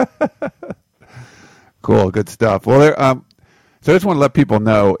 Yeah. Cool, good stuff. Well, so I just want to let people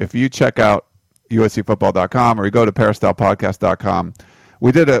know, if you check out USCfootball.com or you go to peristylepodcast.com,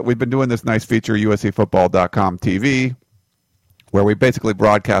 we've been doing this nice feature, USCfootball.com TV, where we basically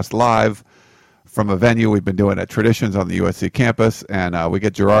broadcast live from a venue. We've been doing at Traditions on the USC campus, and we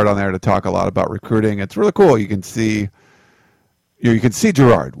get Gerard on there to talk a lot about recruiting. It's really cool. You can see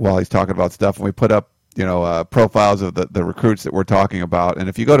Gerard while he's talking about stuff, and we put up profiles of the recruits that we're talking about. And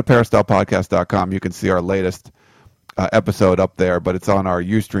if you go to peristylepodcast.com, you can see our latest episode up there, but it's on our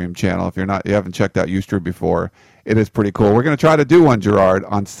Ustream channel. If you haven't checked out Ustream before, it is pretty cool. We're going to try to do one, Gerard,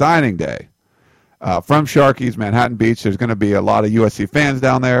 on signing day from Sharky's Manhattan Beach. There's going to be a lot of USC fans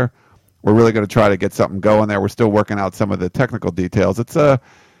down there. We're really going to try to get something going there. We're still working out some of the technical details.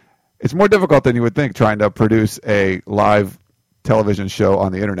 It's more difficult than you would think trying to produce a live television show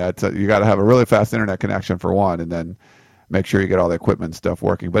on the internet. So you got to have a really fast internet connection for one, and then make sure you get all the equipment and stuff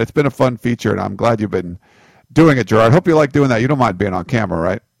working. But it's been a fun feature, and I'm glad you've been doing it, Gerard. Hope you like doing that. You don't mind being on camera,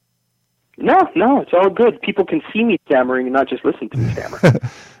 right? No, it's all good. People can see me stammering and not just listen to me stammer.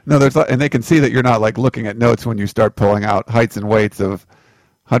 No, and they can see that you're not like looking at notes when you start pulling out heights and weights of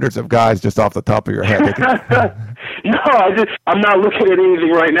hundreds of guys just off the top of your head. No, I'm not looking at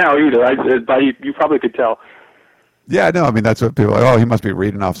anything right now either. You probably could tell. Yeah, no, I mean, that's what people are like, oh, he must be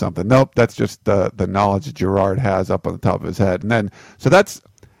reading off something. Nope, that's just the knowledge that Gerard has up on the top of his head. And then, so that's,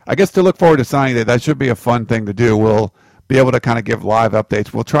 I guess, to look forward to signing day. That should be a fun thing to do. We'll be able to kind of give live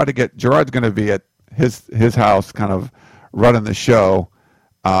updates. We'll try to get, Gerard's going to be at his house kind of running the show.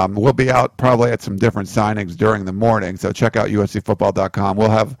 We'll be out probably at some different signings during the morning, so check out USCfootball.com. We'll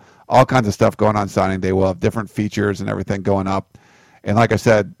have all kinds of stuff going on signing day. We'll have different features and everything going up. And like I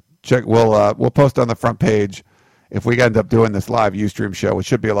said, we'll post on the front page if we end up doing this live Ustream show, it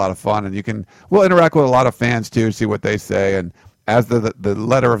should be a lot of fun, and we'll interact with a lot of fans too, see what they say, and as the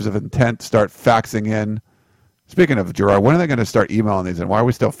letters of intent start faxing in. Speaking of Gerard, when are they going to start emailing these in? Why are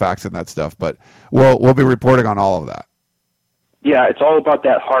we still faxing that stuff? But we'll be reporting on all of that. Yeah, it's all about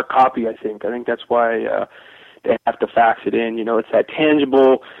that hard copy, I think. I think that's why they have to fax it in. It's that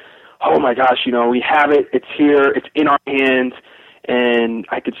tangible, oh my gosh, we have it, it's here, it's in our hands, and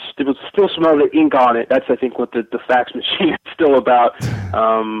I could still smell the ink on it. That's, I think, what the fax machine is still about.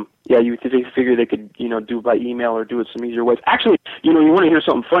 You figure they could, do it by email or do it some easier ways. Actually, you want to hear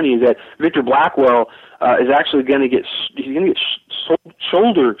something funny is that Victor Blackwell is actually going to get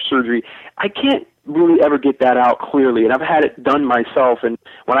shoulder surgery. I can't really ever get that out clearly, and I've had it done myself, and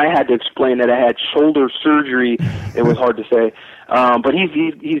when I had to explain that I had shoulder surgery, it was hard to say. But his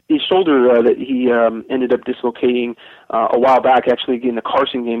shoulder that he ended up dislocating a while back, actually in the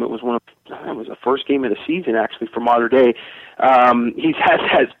Carson game. It was the first game of the season actually for Mater Dei. He's had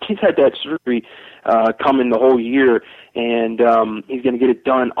that surgery coming the whole year, and he's going to get it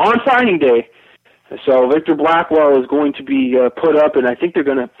done on signing day. So Victor Blackwell is going to be put up, and I think they're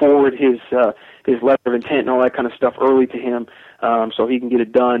going to forward his letter of intent and all that kind of stuff early to him, so he can get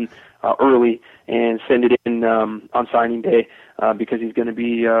it done early and send it in on signing day because he's going to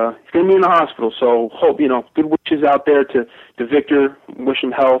be in the hospital. So hope good wishes out there to Victor. Wish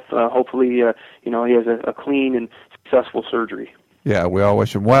him health. Hopefully he has a clean and successful surgery. Yeah, we all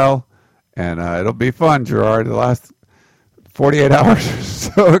wish him well, and it'll be fun, Gerard. The last 48 hours or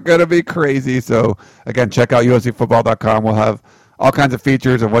so are going to be crazy. So, again, check out USCfootball.com. We'll have all kinds of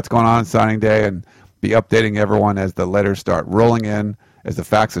features of what's going on signing day and be updating everyone as the letters start rolling in, as the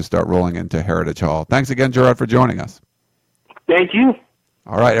faxes start rolling into Heritage Hall. Thanks again, Gerard, for joining us. Thank you.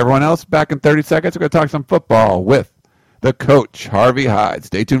 All right, everyone else, back in 30 seconds, we're going to talk some football with the coach, Harvey Hyde.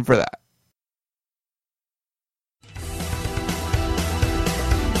 Stay tuned for that.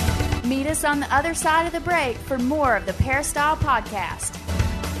 Meet us on the other side of the break for more of the Peristyle Podcast.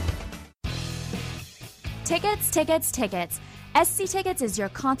 Tickets. SC Tickets is your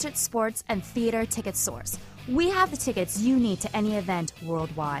concert, sports, and theater ticket source. We have the tickets you need to any event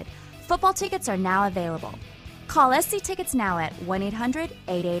worldwide. Football tickets are now available. Call SC Tickets now at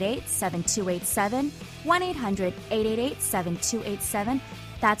 1-800-888-7287, 1-800-888-7287.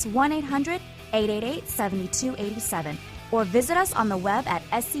 That's 1-800-888-7287. Or visit us on the web at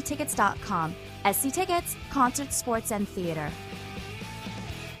sctickets.com. SC Tickets, concert, sports, and theater.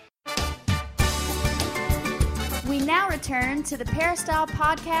 We now return to the Peristyle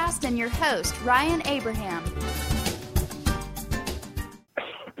Podcast and your host, Ryan Abraham.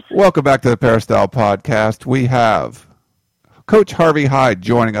 Welcome back to the Peristyle Podcast. We have Coach Harvey Hyde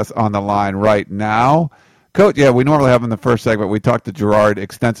joining us on the line right now. Coach, we normally have him in the first segment. We talked to Gerard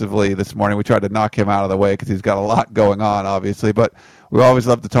extensively this morning. We tried to knock him out of the way because he's got a lot going on, obviously. But we always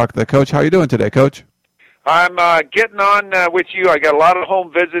love to talk to the coach. How are you doing today, Coach? I'm getting on with you. I got a lot of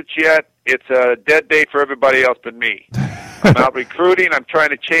home visits yet. It's a dead day for everybody else but me. I'm out recruiting. I'm trying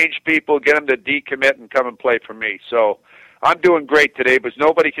to change people, get them to decommit and come and play for me. So I'm doing great today, but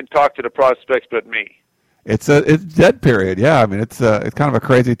nobody can talk to the prospects but me. It's dead period. Yeah, I mean it's kind of a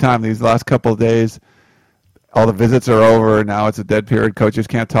crazy time these last couple of days. All the visits are over. Now it's a dead period. Coaches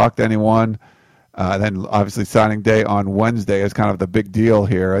can't talk to anyone. Then obviously signing day on Wednesday is kind of the big deal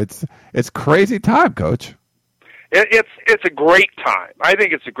here. It's crazy time, Coach. It's a great time. I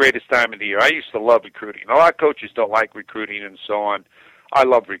think it's the greatest time of the year. I used to love recruiting. A lot of coaches don't like recruiting and so on. I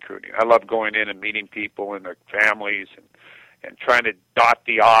love recruiting. I love going in and meeting people and their families and trying to dot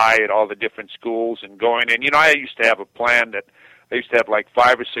the I at all the different schools and going in. I used to have a plan that I used to have like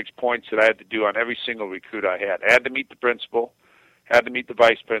 5 or 6 points that I had to do on every single recruit I had. I had to meet the principal, had to meet the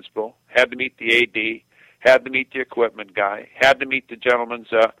vice principal, had to meet the AD, had to meet the equipment guy, had to meet the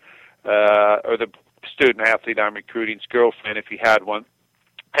gentleman's or the student athlete I'm recruiting's girlfriend if he had one,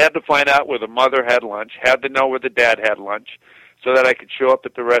 had to find out where the mother had lunch, had to know where the dad had lunch so that I could show up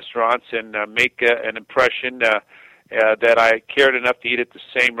at the restaurants and make an impression that I cared enough to eat at the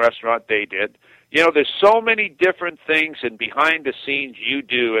same restaurant they did. There's so many different things and behind the scenes you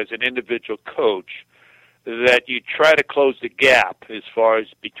do as an individual coach that you try to close the gap as far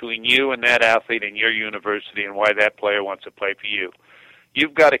as between you and that athlete and your university and why that player wants to play for you.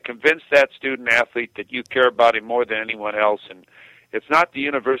 You've got to convince that student athlete that you care about him more than anyone else, and it's not the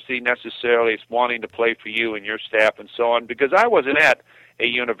university necessarily. It's wanting to play for you and your staff and so on, because I wasn't at a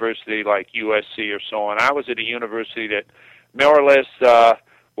university like USC or so on. I was at a university that more or less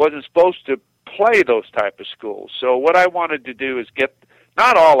wasn't supposed to play those type of schools. So what I wanted to do is get,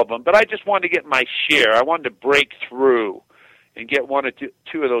 not all of them, but I just wanted to get my share. I wanted to break through and get one or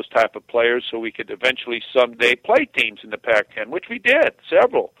two of those type of players so we could eventually someday play teams in the Pac-10, which we did,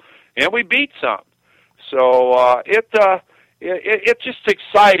 several, and we beat some. So it's just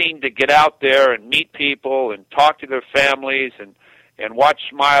exciting to get out there and meet people and talk to their families and watch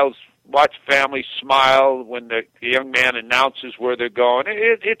families smile when the young man announces where they're going.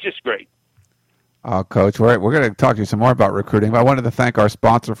 It's just great. Coach, we're going to talk to you some more about recruiting, but I wanted to thank our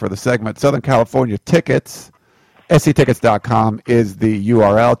sponsor for the segment, Southern California Tickets. sctickets.com is the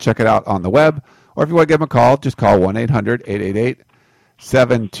URL. Check it out on the web. Or if you want to give them a call, just call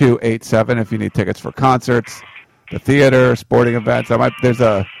 1-800-888-7287 if you need tickets for concerts, the theater, sporting events. There's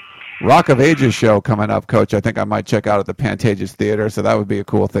a Rock of Ages show coming up, Coach. I think I might check out at the Pantages Theater, so that would be a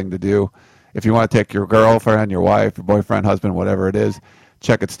cool thing to do. If you want to take your girlfriend, your wife, your boyfriend, husband, whatever it is,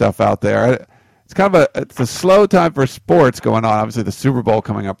 check its stuff out there. It's kind of it's a slow time for sports going on. Obviously, the Super Bowl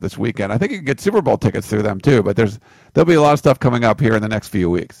coming up this weekend. I think you can get Super Bowl tickets through them too, but there'll be a lot of stuff coming up here in the next few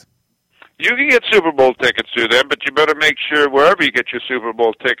weeks. You can get Super Bowl tickets through them, but you better make sure wherever you get your Super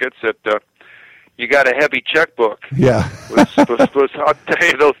Bowl tickets that you got a heavy checkbook. Yeah. I'll tell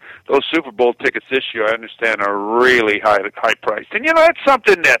you, those Super Bowl tickets this year, I understand, are really high priced. And that's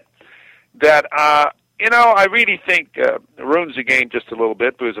something that I really think ruins the game just a little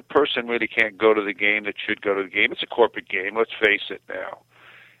bit, because a person really can't go to the game that should go to the game. It's a corporate game, let's face it now.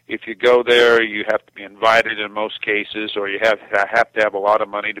 If you go there, you have to be invited in most cases, or you have to have a lot of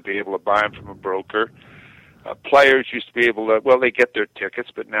money to be able to buy them from a broker. Players used to be able to, they get their tickets,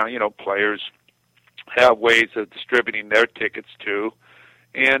 but now, players have ways of distributing their tickets too.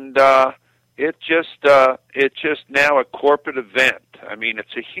 And it's just now a corporate event. I mean,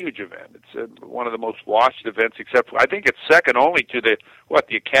 it's a huge event. It's one of the most watched events, except I think it's second only to the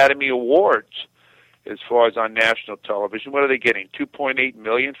Academy Awards as far as on national television. What are they getting? $2.8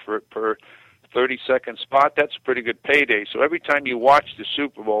 million per 30-second spot? That's a pretty good payday. So every time you watch the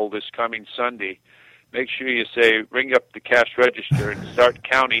Super Bowl this coming Sunday, make sure you ring up the cash register and start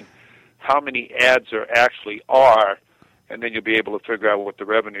counting how many ads there actually are, and then you'll be able to figure out what the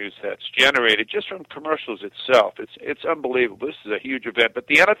revenues that's generated just from commercials itself. It's unbelievable. This is a huge event, but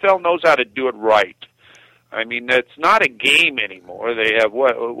the NFL knows how to do it right. I mean, it's not a game anymore. They have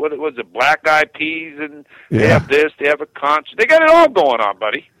what was it, Black Eyed Peas, and they have this, they have a concert. They got it all going on,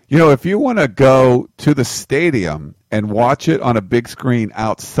 buddy. If you want to go to the stadium and watch it on a big screen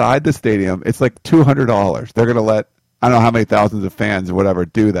outside the stadium, it's like $200. They're going to let, I don't know how many thousands of fans or whatever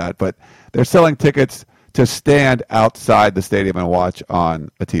do that, but they're selling tickets to stand outside the stadium and watch on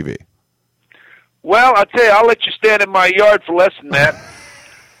a TV. Well, I'll tell you, I'll let you stand in my yard for less than that.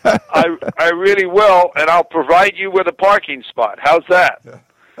 I really will, and I'll provide you with a parking spot. How's that?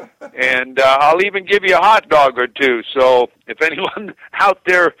 And I'll even give you a hot dog or two. So if anyone out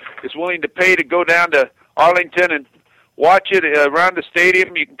there is willing to pay to go down to Arlington and watch it around the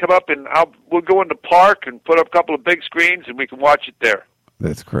stadium, you can come up and we'll go in the park and put up a couple of big screens and we can watch it there.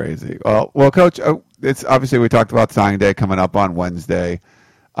 That's crazy. Well, Coach, it's obviously we talked about signing day coming up on Wednesday.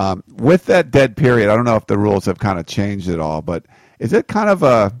 With that dead period, I don't know if the rules have kind of changed at all, but is it kind of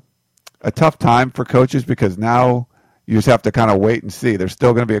a tough time for coaches because now you just have to kind of wait and see? There's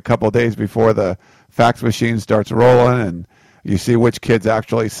still going to be a couple of days before the fax machine starts rolling and you see which kids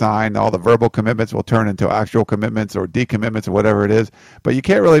actually sign. All the verbal commitments will turn into actual commitments or decommitments or whatever it is, but you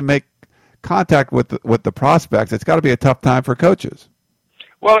can't really make contact with the prospects. It's got to be a tough time for coaches.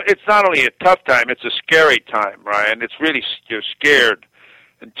 Well, it's not only a tough time, it's a scary time, Ryan. It's really, you're scared.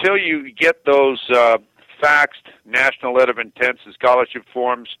 Until you get those faxed national letter of intents and scholarship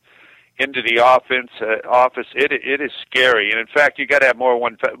forms into the office, it is scary. And in fact, you got to have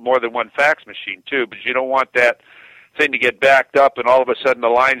more than one fax machine too, because you don't want that thing to get backed up and all of a sudden the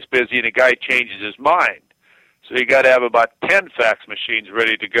line's busy and a guy changes his mind. So you got to have about 10 fax machines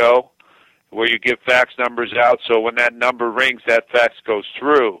ready to go, where you give fax numbers out, so when that number rings, that fax goes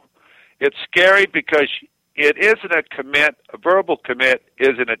through. It's scary because it isn't a commit. A verbal commit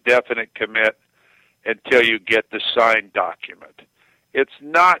isn't a definite commit until you get the signed document. It's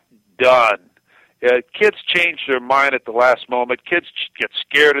not done. Kids change their mind at the last moment. Kids get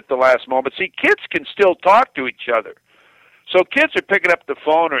scared at the last moment. See, kids can still talk to each other. So kids are picking up the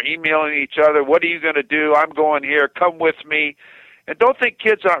phone or emailing each other, what are you going to do? I'm going here. Come with me. And don't think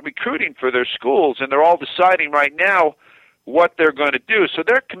kids aren't recruiting for their schools, and they're all deciding right now what they're going to do. So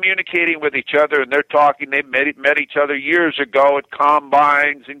they're communicating with each other, and they're talking. They met each other years ago at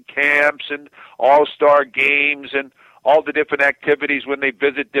combines and camps and all-star games and all the different activities when they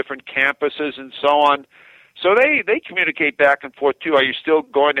visit different campuses and so on. So they communicate back and forth too. Are you still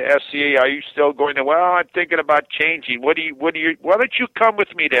going to SC? Are you still going to, well, I'm thinking about changing. Why don't you come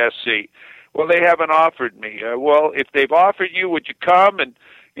with me to SC? Well, they haven't offered me. Well, if they've offered you, would you come? And,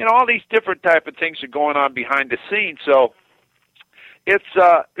 all these different type of things are going on behind the scenes. So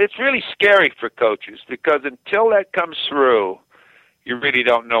it's really scary for coaches, because until that comes through, you really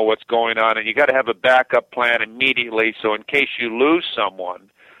don't know what's going on, and you got to have a backup plan immediately. So in case you lose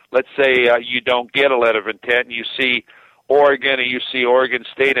someone, let's say you don't get a letter of intent, and you see Oregon, and you see Oregon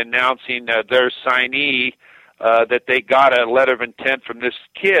State announcing their signee that they got a letter of intent from this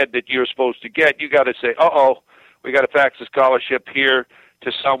kid that you're supposed to get, you got to say, we got to fax a scholarship here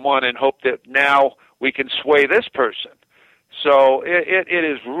to someone and hope that now we can sway this person. So it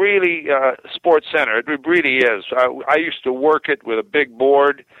is really sports center. It really is. I used to work it with a big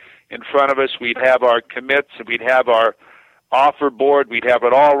board in front of us. We'd have our commits, and we'd have our offer board. We'd have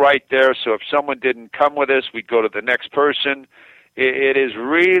it all right there. So if someone didn't come with us, we'd go to the next person. It is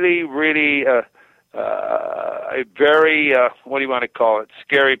really, really a very,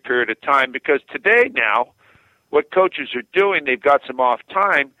 scary period of time, because today now, what coaches are doing, they've got some off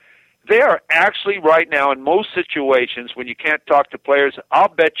time. They are actually right now, in most situations, when you can't talk to players,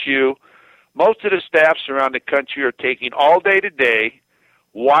 I'll bet you most of the staffs around the country are taking all day today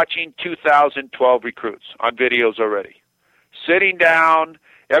watching 2012 recruits on videos already. Sitting down,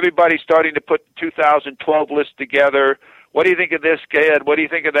 everybody's starting to put the 2012 list together. What do you think of this kid? What do you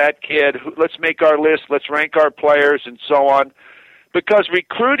think of that kid? Let's make our list. Let's rank our players and so on. Because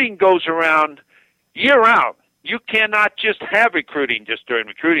recruiting goes around year-round. You cannot just have recruiting just during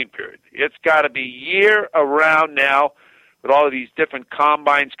recruiting period. It's got to be year-around now, with all of these different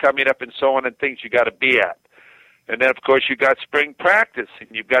combines coming up and so on, and things you got to be at. And then, of course, you got spring practice, and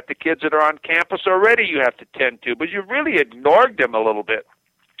you've got the kids that are on campus already you have to tend to. But you really ignored them a little bit,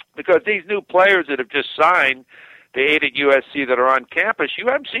 because these new players that have just signed, the 8 at USC that are on campus, you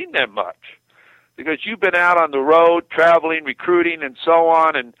haven't seen them much, because you've been out on the road, traveling, recruiting, and so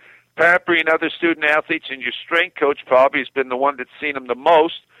on, and pampering other student athletes, and your strength coach probably has been the one that's seen them the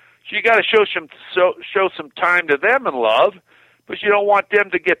most. So you got to show some time to them and love, but you don't want them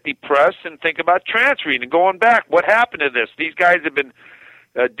to get depressed and think about transferring and going back. What happened to this? These guys have been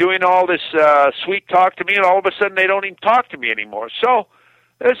doing all this sweet talk to me, and all of a sudden they don't even talk to me anymore. So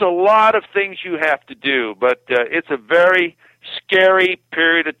there's a lot of things you have to do, but it's a very scary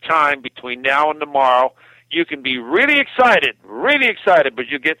period of time between now and tomorrow. You can be really excited, but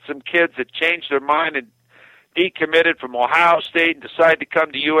you get some kids that change their mind and decommitted from Ohio State and decide to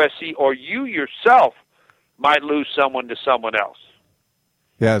come to USC, or you yourself might lose someone to someone else.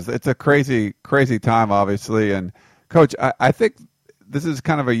 Yeah, it's a crazy, crazy time, obviously. And, Coach, I think this is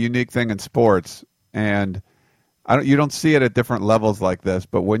kind of a unique thing in sports, and you don't see it at different levels like this,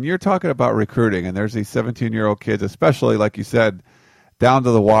 but when you're talking about recruiting, and there's these 17-year-old kids, especially, like you said, down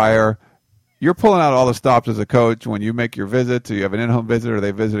to the wire, you're pulling out all the stops as a coach when you make your visits, or you have an in-home visit, or they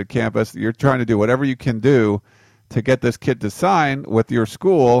visited campus. You're trying to do whatever you can do to get this kid to sign with your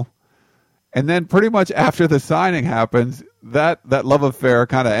school. And then pretty much after the signing happens, that love affair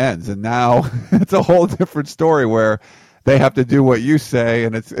kind of ends. And now it's a whole different story where they have to do what you say.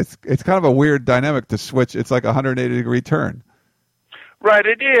 And it's kind of a weird dynamic to switch. It's like a 180-degree turn. Right,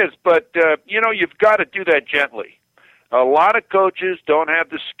 it is. But, you've got to do that gently. A lot of coaches don't have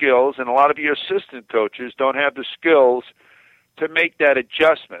the skills, and a lot of your assistant coaches don't have the skills to make that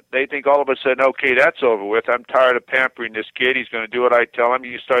adjustment. They think all of a sudden, okay, that's over with. I'm tired of pampering this kid. He's going to do what I tell him.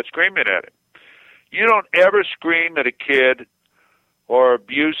 You start screaming at him. You don't ever scream at a kid or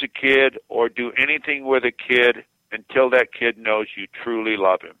abuse a kid or do anything with a kid until that kid knows you truly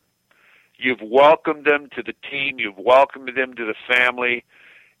love him. You've welcomed him to the team. You've welcomed him to the family.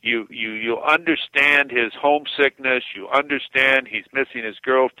 You understand his homesickness. You understand he's missing his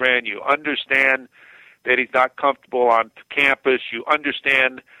girlfriend. You understand that he's not comfortable on campus. You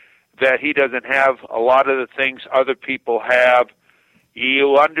understand that he doesn't have a lot of the things other people have.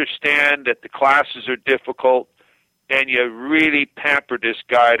 You understand that the classes are difficult, and you really pamper this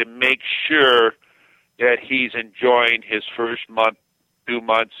guy to make sure that he's enjoying his first month, 2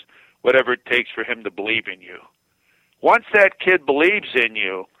 months, whatever it takes for him to believe in you. Once that kid believes in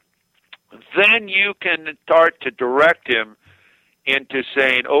you, then you can start to direct him into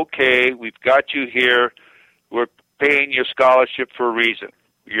saying, okay, we've got you here. We're paying your scholarship for a reason.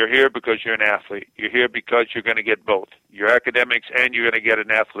 You're here because you're an athlete. You're here because you're going to get both, your academics and you're going to get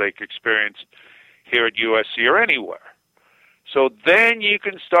an athletic experience here at USC or anywhere. So then you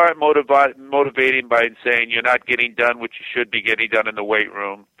can start motivating by saying you're not getting done what you should be getting done in the weight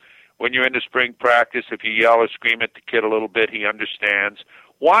room. When you're in the spring practice, if you yell or scream at the kid a little bit, he understands.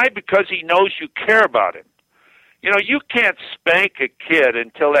 Why? Because he knows you care about him. You can't spank a kid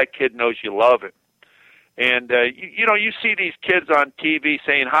until that kid knows you love him. And, you see these kids on TV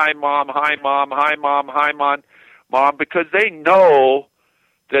saying, hi, Mom, hi, Mom, hi, Mom, hi, Mom, because they know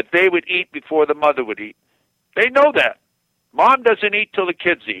that they would eat before the mother would eat. They know that. Mom doesn't eat till the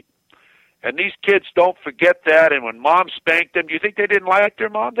kids eat. And these kids don't forget that. And when Mom spanked them, do you think they didn't like their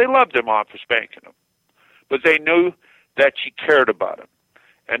mom? They loved their mom for spanking them. But they knew that she cared about them.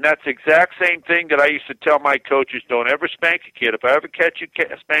 And that's the exact same thing that I used to tell my coaches, don't ever spank a kid. If I ever catch you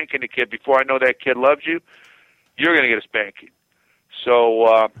spanking a kid before I know that kid loves you, you're going to get a spanking.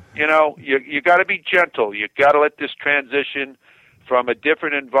 So, you got to be gentle. You got to let this transition from a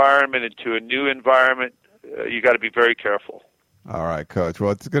different environment into a new environment. You got to be very careful. All right, Coach.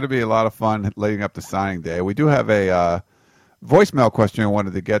 Well, it's going to be a lot of fun leading up to signing day. We do have a voicemail question I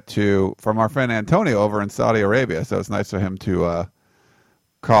wanted to get to from our friend Antonio over in Saudi Arabia, so it's nice for him to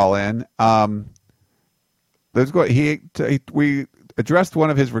call in. Let's go. We addressed one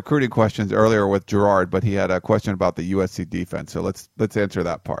of his recruiting questions earlier with Gerard, but he had a question about the USC defense. So let's answer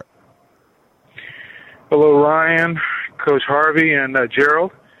that part. Hello, Ryan, Coach Harvey, and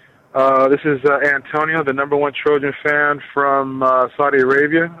Gerald. This is Antonio, the number one Trojan fan from Saudi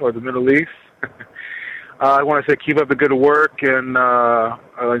Arabia or the Middle East. I want to say keep up the good work and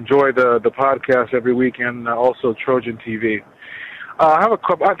enjoy the podcast every week, and also Trojan TV. I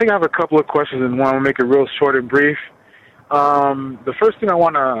think I have a couple of questions and want to make it real short and brief. The first thing I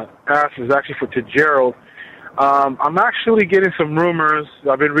want to ask is actually to Gerald. I'm actually getting some rumors.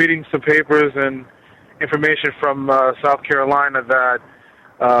 I've been reading some papers and information from South Carolina that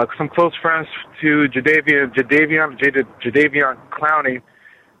some close friends to Jadeveon Clowney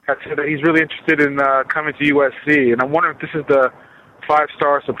had said that he's really interested in coming to USC. And I'm wondering if this is the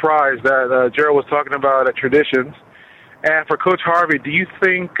five-star surprise that Gerald was talking about at Traditions. And for Coach Harvey, do you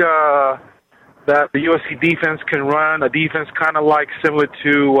think that the USC defense can run a defense kind of like similar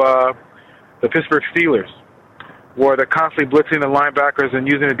to the Pittsburgh Steelers, where they're constantly blitzing the linebackers and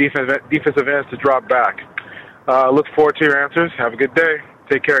using the defensive ends to drop back? Look forward to your answers. Have a good day.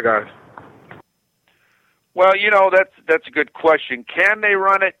 Take care, guys. Well, that's a good question. Can they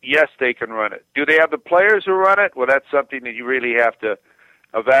run it? Yes, they can run it. Do they have the players who run it? Well, that's something that you really have to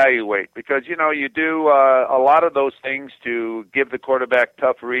evaluate, because you do a lot of those things to give the quarterback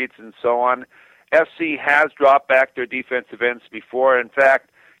tough reads and so on. SC has dropped back their defensive ends before. In fact,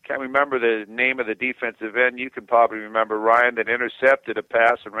 can't remember the name of the defensive end. You can probably remember, Ryan, that intercepted a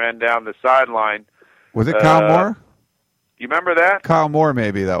pass and ran down the sideline. Was it Kyle Moore? You remember that? Kyle Moore,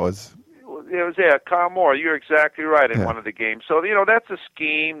 maybe that was. It was, Kyle Moore. You're exactly right in one of the games. So, that's a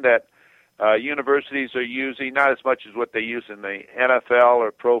scheme that universities are using, not as much as what they use in the NFL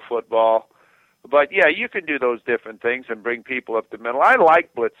or pro football. But, you can do those different things and bring people up the middle. I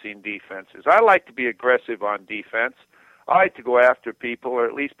like blitzing defenses. I like to be aggressive on defense. I like to go after people, or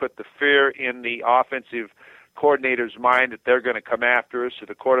at least put the fear in the offensive coordinator's mind that they're going to come after us, or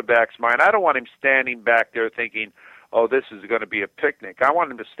the quarterback's mind. I don't want him standing back there thinking, oh, this is going to be a picnic. I want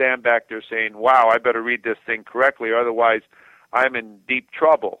him to stand back there saying, wow, I better read this thing correctly, or otherwise I'm in deep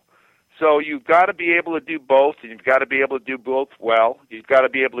trouble. So you've got to be able to do both, and you've got to be able to do both well. You've got to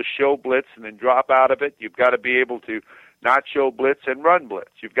be able to show blitz and then drop out of it. You've got to be able to not show blitz and run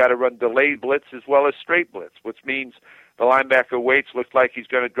blitz. You've got to run delayed blitz as well as straight blitz, which means the linebacker waits, looks like he's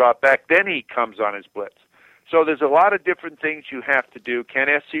going to drop back, then he comes on his blitz. So there's a lot of different things you have to do. Can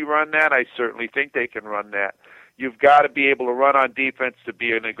SC run that? I certainly think they can run that. You've got to be able to run on defense to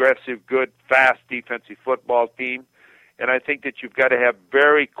be an aggressive, good, fast defensive football team. And I think that you've got to have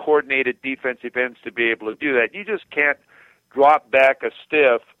very coordinated defensive ends to be able to do that. You just can't drop back a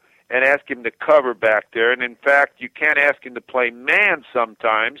stiff and ask him to cover back there. And, in fact, you can't ask him to play man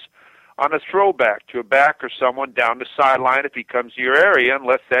sometimes on a throwback to a back or someone down the sideline if he comes to your area,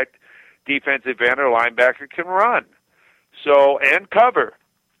 unless that defensive end or linebacker can run. So, and cover.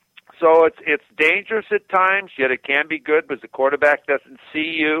 So it's dangerous at times, yet it can be good because the quarterback doesn't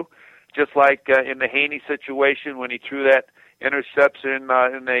see you, just like in the Haney situation when he threw that interception in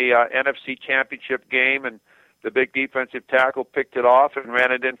the NFC Championship game, and the big defensive tackle picked it off and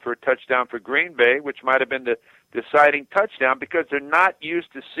ran it in for a touchdown for Green Bay, which might have been the deciding touchdown, because they're not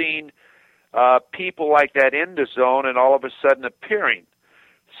used to seeing people like that in the zone and all of a sudden appearing.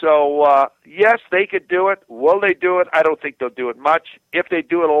 So, yes, they could do it. Will they do it? I don't think they'll do it much. If they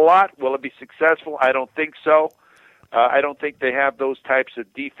do it a lot, will it be successful? I don't think so. I don't think they have those types of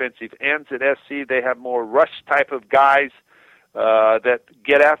defensive ends at SC. They have more rush type of guys that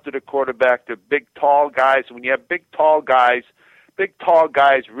get after the quarterback. They're big, tall guys. When you have big, tall guys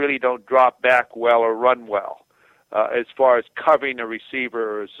really don't drop back well or run well as far as covering a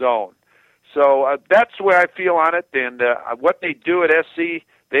receiver or a zone. So that's the way I feel on it. And what they do at SC,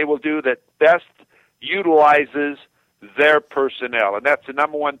 they will do that best utilizes their personnel. And that's the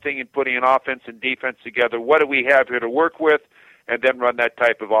number one thing in putting an offense and defense together. What do we have here to work with? And then run that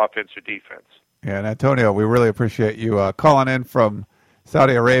type of offense or defense. Yeah, and Antonio, we really appreciate you calling in from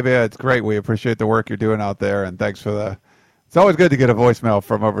Saudi Arabia. It's great. We appreciate the work you're doing out there, and thanks for the. It's always good to get a voicemail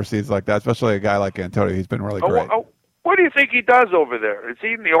from overseas like that, especially a guy like Antonio. He's been really great. What do you think he does over there? Is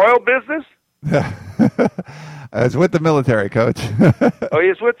he in the oil business? It's with the military, Coach. Oh,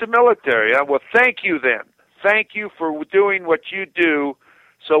 he's with the military. Well, thank you then. Thank you for doing what you do,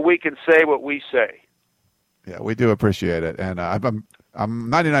 so we can say what we say. Yeah, we do appreciate it, and I'm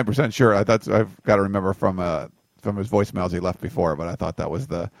 99% sure. I've got to remember from his voicemails he left before, but I thought that was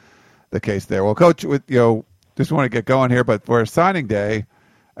the case there. Well, Coach, just want to get going here, but for signing day,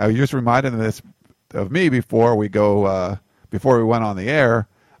 you just reminded this of me before we went on the air.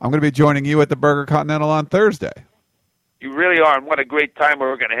 I'm going to be joining you at the Burger Continental on Thursday. You really are, and what a great time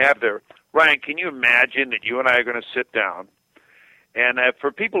we're going to have there. Ryan, can you imagine that you and I are going to sit down? And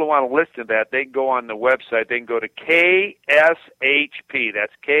for people who want to listen to that, they can go on the website. They can go to KSHP.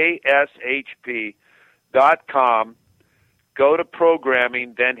 That's KSHP.com. Go to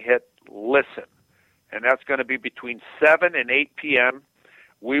programming, then hit listen. And that's going to be between 7 and 8 p.m.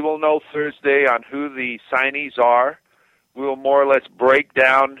 We will know Thursday on who the signees are. We will more or less break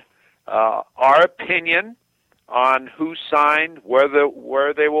down our opinion on who signed, where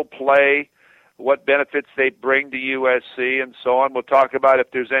they will play, what benefits they bring to USC, and so on. We'll talk about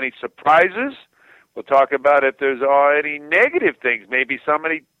if there's any surprises. We'll talk about if there's any negative things, maybe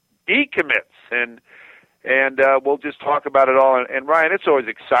somebody decommits, and we'll just talk about it all. And Ryan, it's always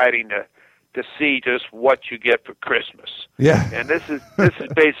exciting to see just what you get for Christmas. Yeah. And this is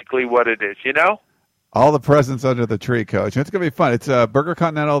basically what it is, All the presents under the tree, Coach. It's going to be fun. It's Burger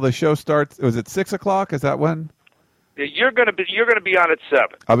Continental. The show starts. Was it 6:00? Is that when? You're going to be on at 7.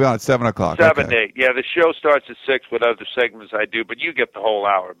 I'll be on at 7:00. 7 to 8. Yeah, the show starts at 6 with other segments I do, but you get the whole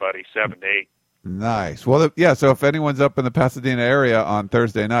hour, buddy. 7 to 8. Nice. Well, so if anyone's up in the Pasadena area on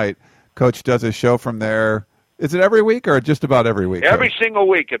Thursday night, Coach does his show from there. Is it every week or just about every week? Every Coach? single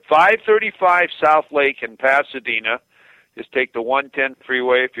week at 535 South Lake in Pasadena. Just take the 110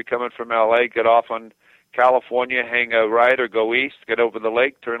 freeway if you're coming from L.A., get off on California, hang a right or go east, get over the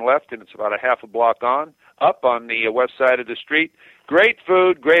lake, turn left, and it's about a half a block up on the west side of the street. Great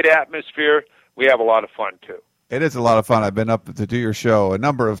food, great atmosphere. We have a lot of fun, too. It is a lot of fun. I've been up to do your show a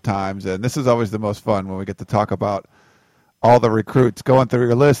number of times, and this is always the most fun when we get to talk about all the recruits, going through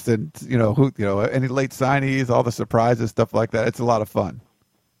your list, and any late signees, all the surprises, stuff like that. It's a lot of fun.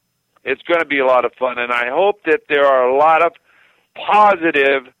 It's going to be a lot of fun, and I hope that there are a lot of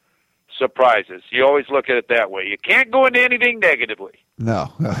positive surprises. You always look at it that way. You can't go into anything negatively.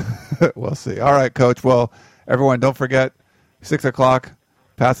 No. We'll see. All right, Coach. Well, everyone, don't forget, 6:00,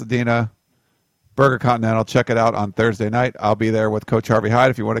 Pasadena, Burger Continental. Check it out on Thursday night. I'll be there with Coach Harvey Hyde.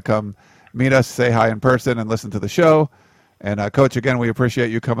 If you want to come meet us, say hi in person, and listen to the show. And, Coach, again, we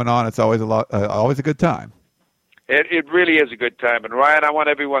appreciate you coming on. It's always always a good time. It really is a good time. And, Ryan, I want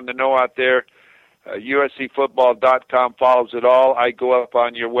everyone to know out there, USCFootball.com follows it all. I go up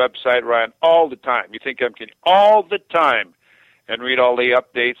on your website, Ryan, all the time. You think I'm kidding? All the time. And read all the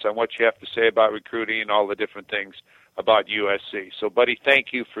updates on what you have to say about recruiting and all the different things about USC. So, buddy,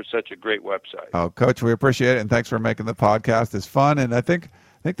 thank you for such a great website. Oh, Coach, we appreciate it, and thanks for making the podcast. It's fun, and I think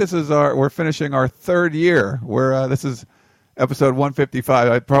this is we're finishing our third year. This is episode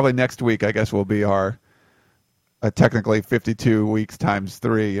 155. Probably next week, I guess, will be our technically 52 weeks times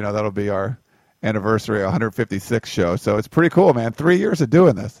 3. That'll be our anniversary 156 show. So it's pretty cool, man. 3 years of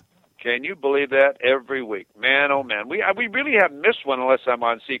doing this. Can you believe that? Every week, man, oh man, we really haven't missed one unless I'm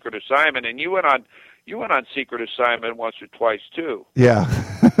on secret assignment. And you went on secret assignment once or twice too. Yeah,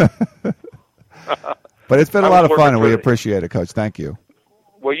 but it's been a lot of fun, and we appreciate it, Coach. Thank you.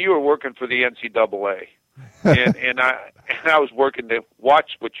 Well, you were working for the NCAA, and I was working to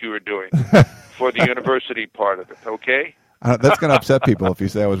watch what you were doing for the university part of it. Okay. That's going to upset people if you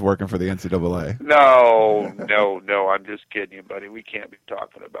say I was working for the NCAA. No, I'm just kidding you, buddy. We can't be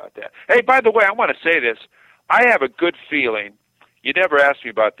talking about that. Hey, by the way, I want to say this. I have a good feeling. You never asked me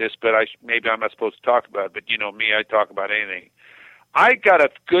about this, but maybe I'm not supposed to talk about it, but you know me, I talk about anything. I got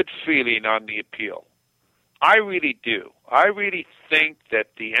a good feeling on the appeal. I really do. I really think that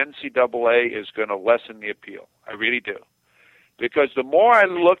the NCAA is going to lessen the appeal. I really do. Because the more I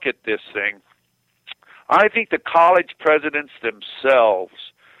look at this thing, I think the college presidents themselves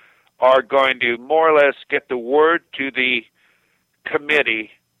are going to more or less get the word to the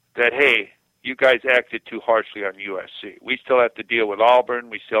committee that, hey, you guys acted too harshly on USC. We still have to deal with Auburn.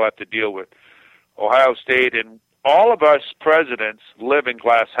 We still have to deal with Ohio State. And all of us presidents live in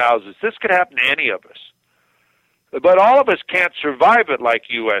glass houses. This could happen to any of us. But all of us can't survive it like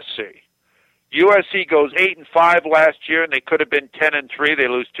USC. USC goes 8-5 last year, and they could have been 10-3. They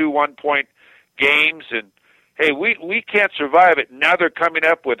lose 2 one-point games, and hey, we can't survive it. Now they're coming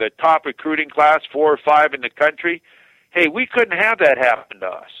up with a top recruiting class, 4 or 5 in the country. Hey, we couldn't have that happen to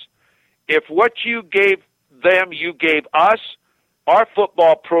us. If what you gave them, you gave us, our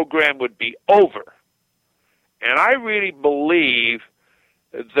football program would be over. And I really believe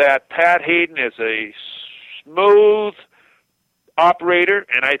that Pat Hayden is a smooth operator,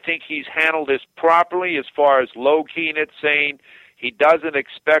 and I think he's handled this properly as far as low-keying it, saying he doesn't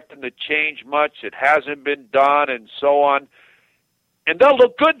expect them to change much, it hasn't been done, and so on. And they'll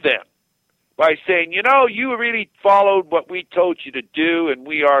look good then by saying, you know, you really followed what we told you to do, and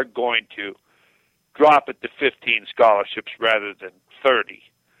we are going to drop it to 15 scholarships rather than 30.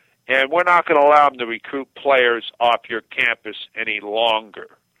 And we're not going to allow them to recruit players off your campus any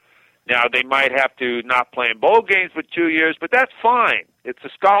longer. Now, they might have to not play in bowl games for 2 years, but that's fine. It's a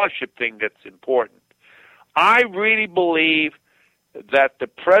scholarship thing that's important. I really believe that the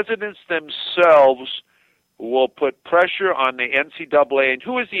presidents themselves will put pressure on the NCAA. And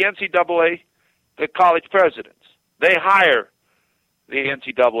who is the NCAA? The college presidents. They hire the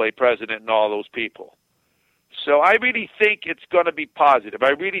NCAA president and all those people. So I really think it's going to be positive. I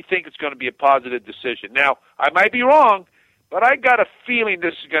really think it's going to be a positive decision. Now, I might be wrong, but I got a feeling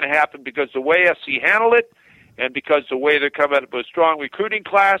this is going to happen because the way SC handled it and because the way they're coming up with a strong recruiting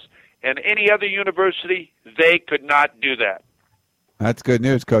class, and any other university, they could not do that. That's good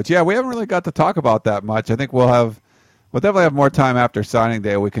news, Coach. Yeah, we haven't really got to talk about that much. I think we'll definitely have more time after signing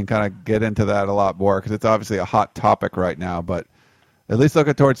day. We can kind of get into that a lot more because it's obviously a hot topic right now. But at least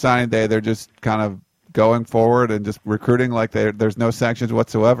looking towards signing day, they're just kind of going forward and just recruiting like there's no sanctions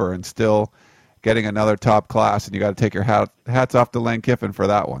whatsoever and still getting another top class. And you got to take your hats off to Lane Kiffin for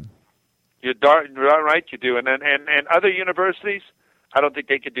that one. You're darn right you do. And other universities, I don't think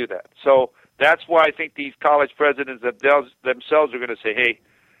they could do that. So that's why I think these college presidents themselves are going to say,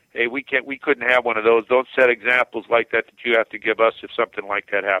 hey, we couldn't have one of those. Don't set examples like that you have to give us if something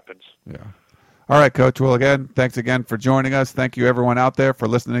like that happens. Yeah. All right, Coach. Well, again, thanks again for joining us. Thank you, everyone out there, for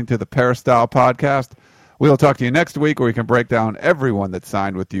listening to the Peristyle Podcast. We'll talk to you next week where we can break down everyone that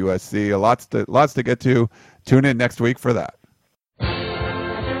signed with USC. Lots to get to. Tune in next week for that.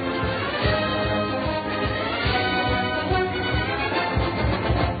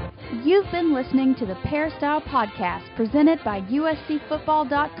 You've been listening to the Peristyle Podcast presented by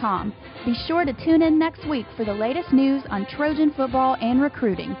USCFootball.com. Be sure to tune in next week for the latest news on Trojan football and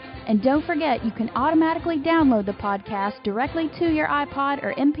recruiting. And don't forget, you can automatically download the podcast directly to your iPod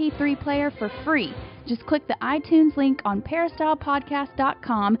or MP3 player for free. Just click the iTunes link on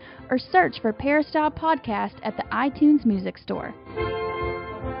peristylepodcast.com or search for Peristyle Podcast at the iTunes Music Store.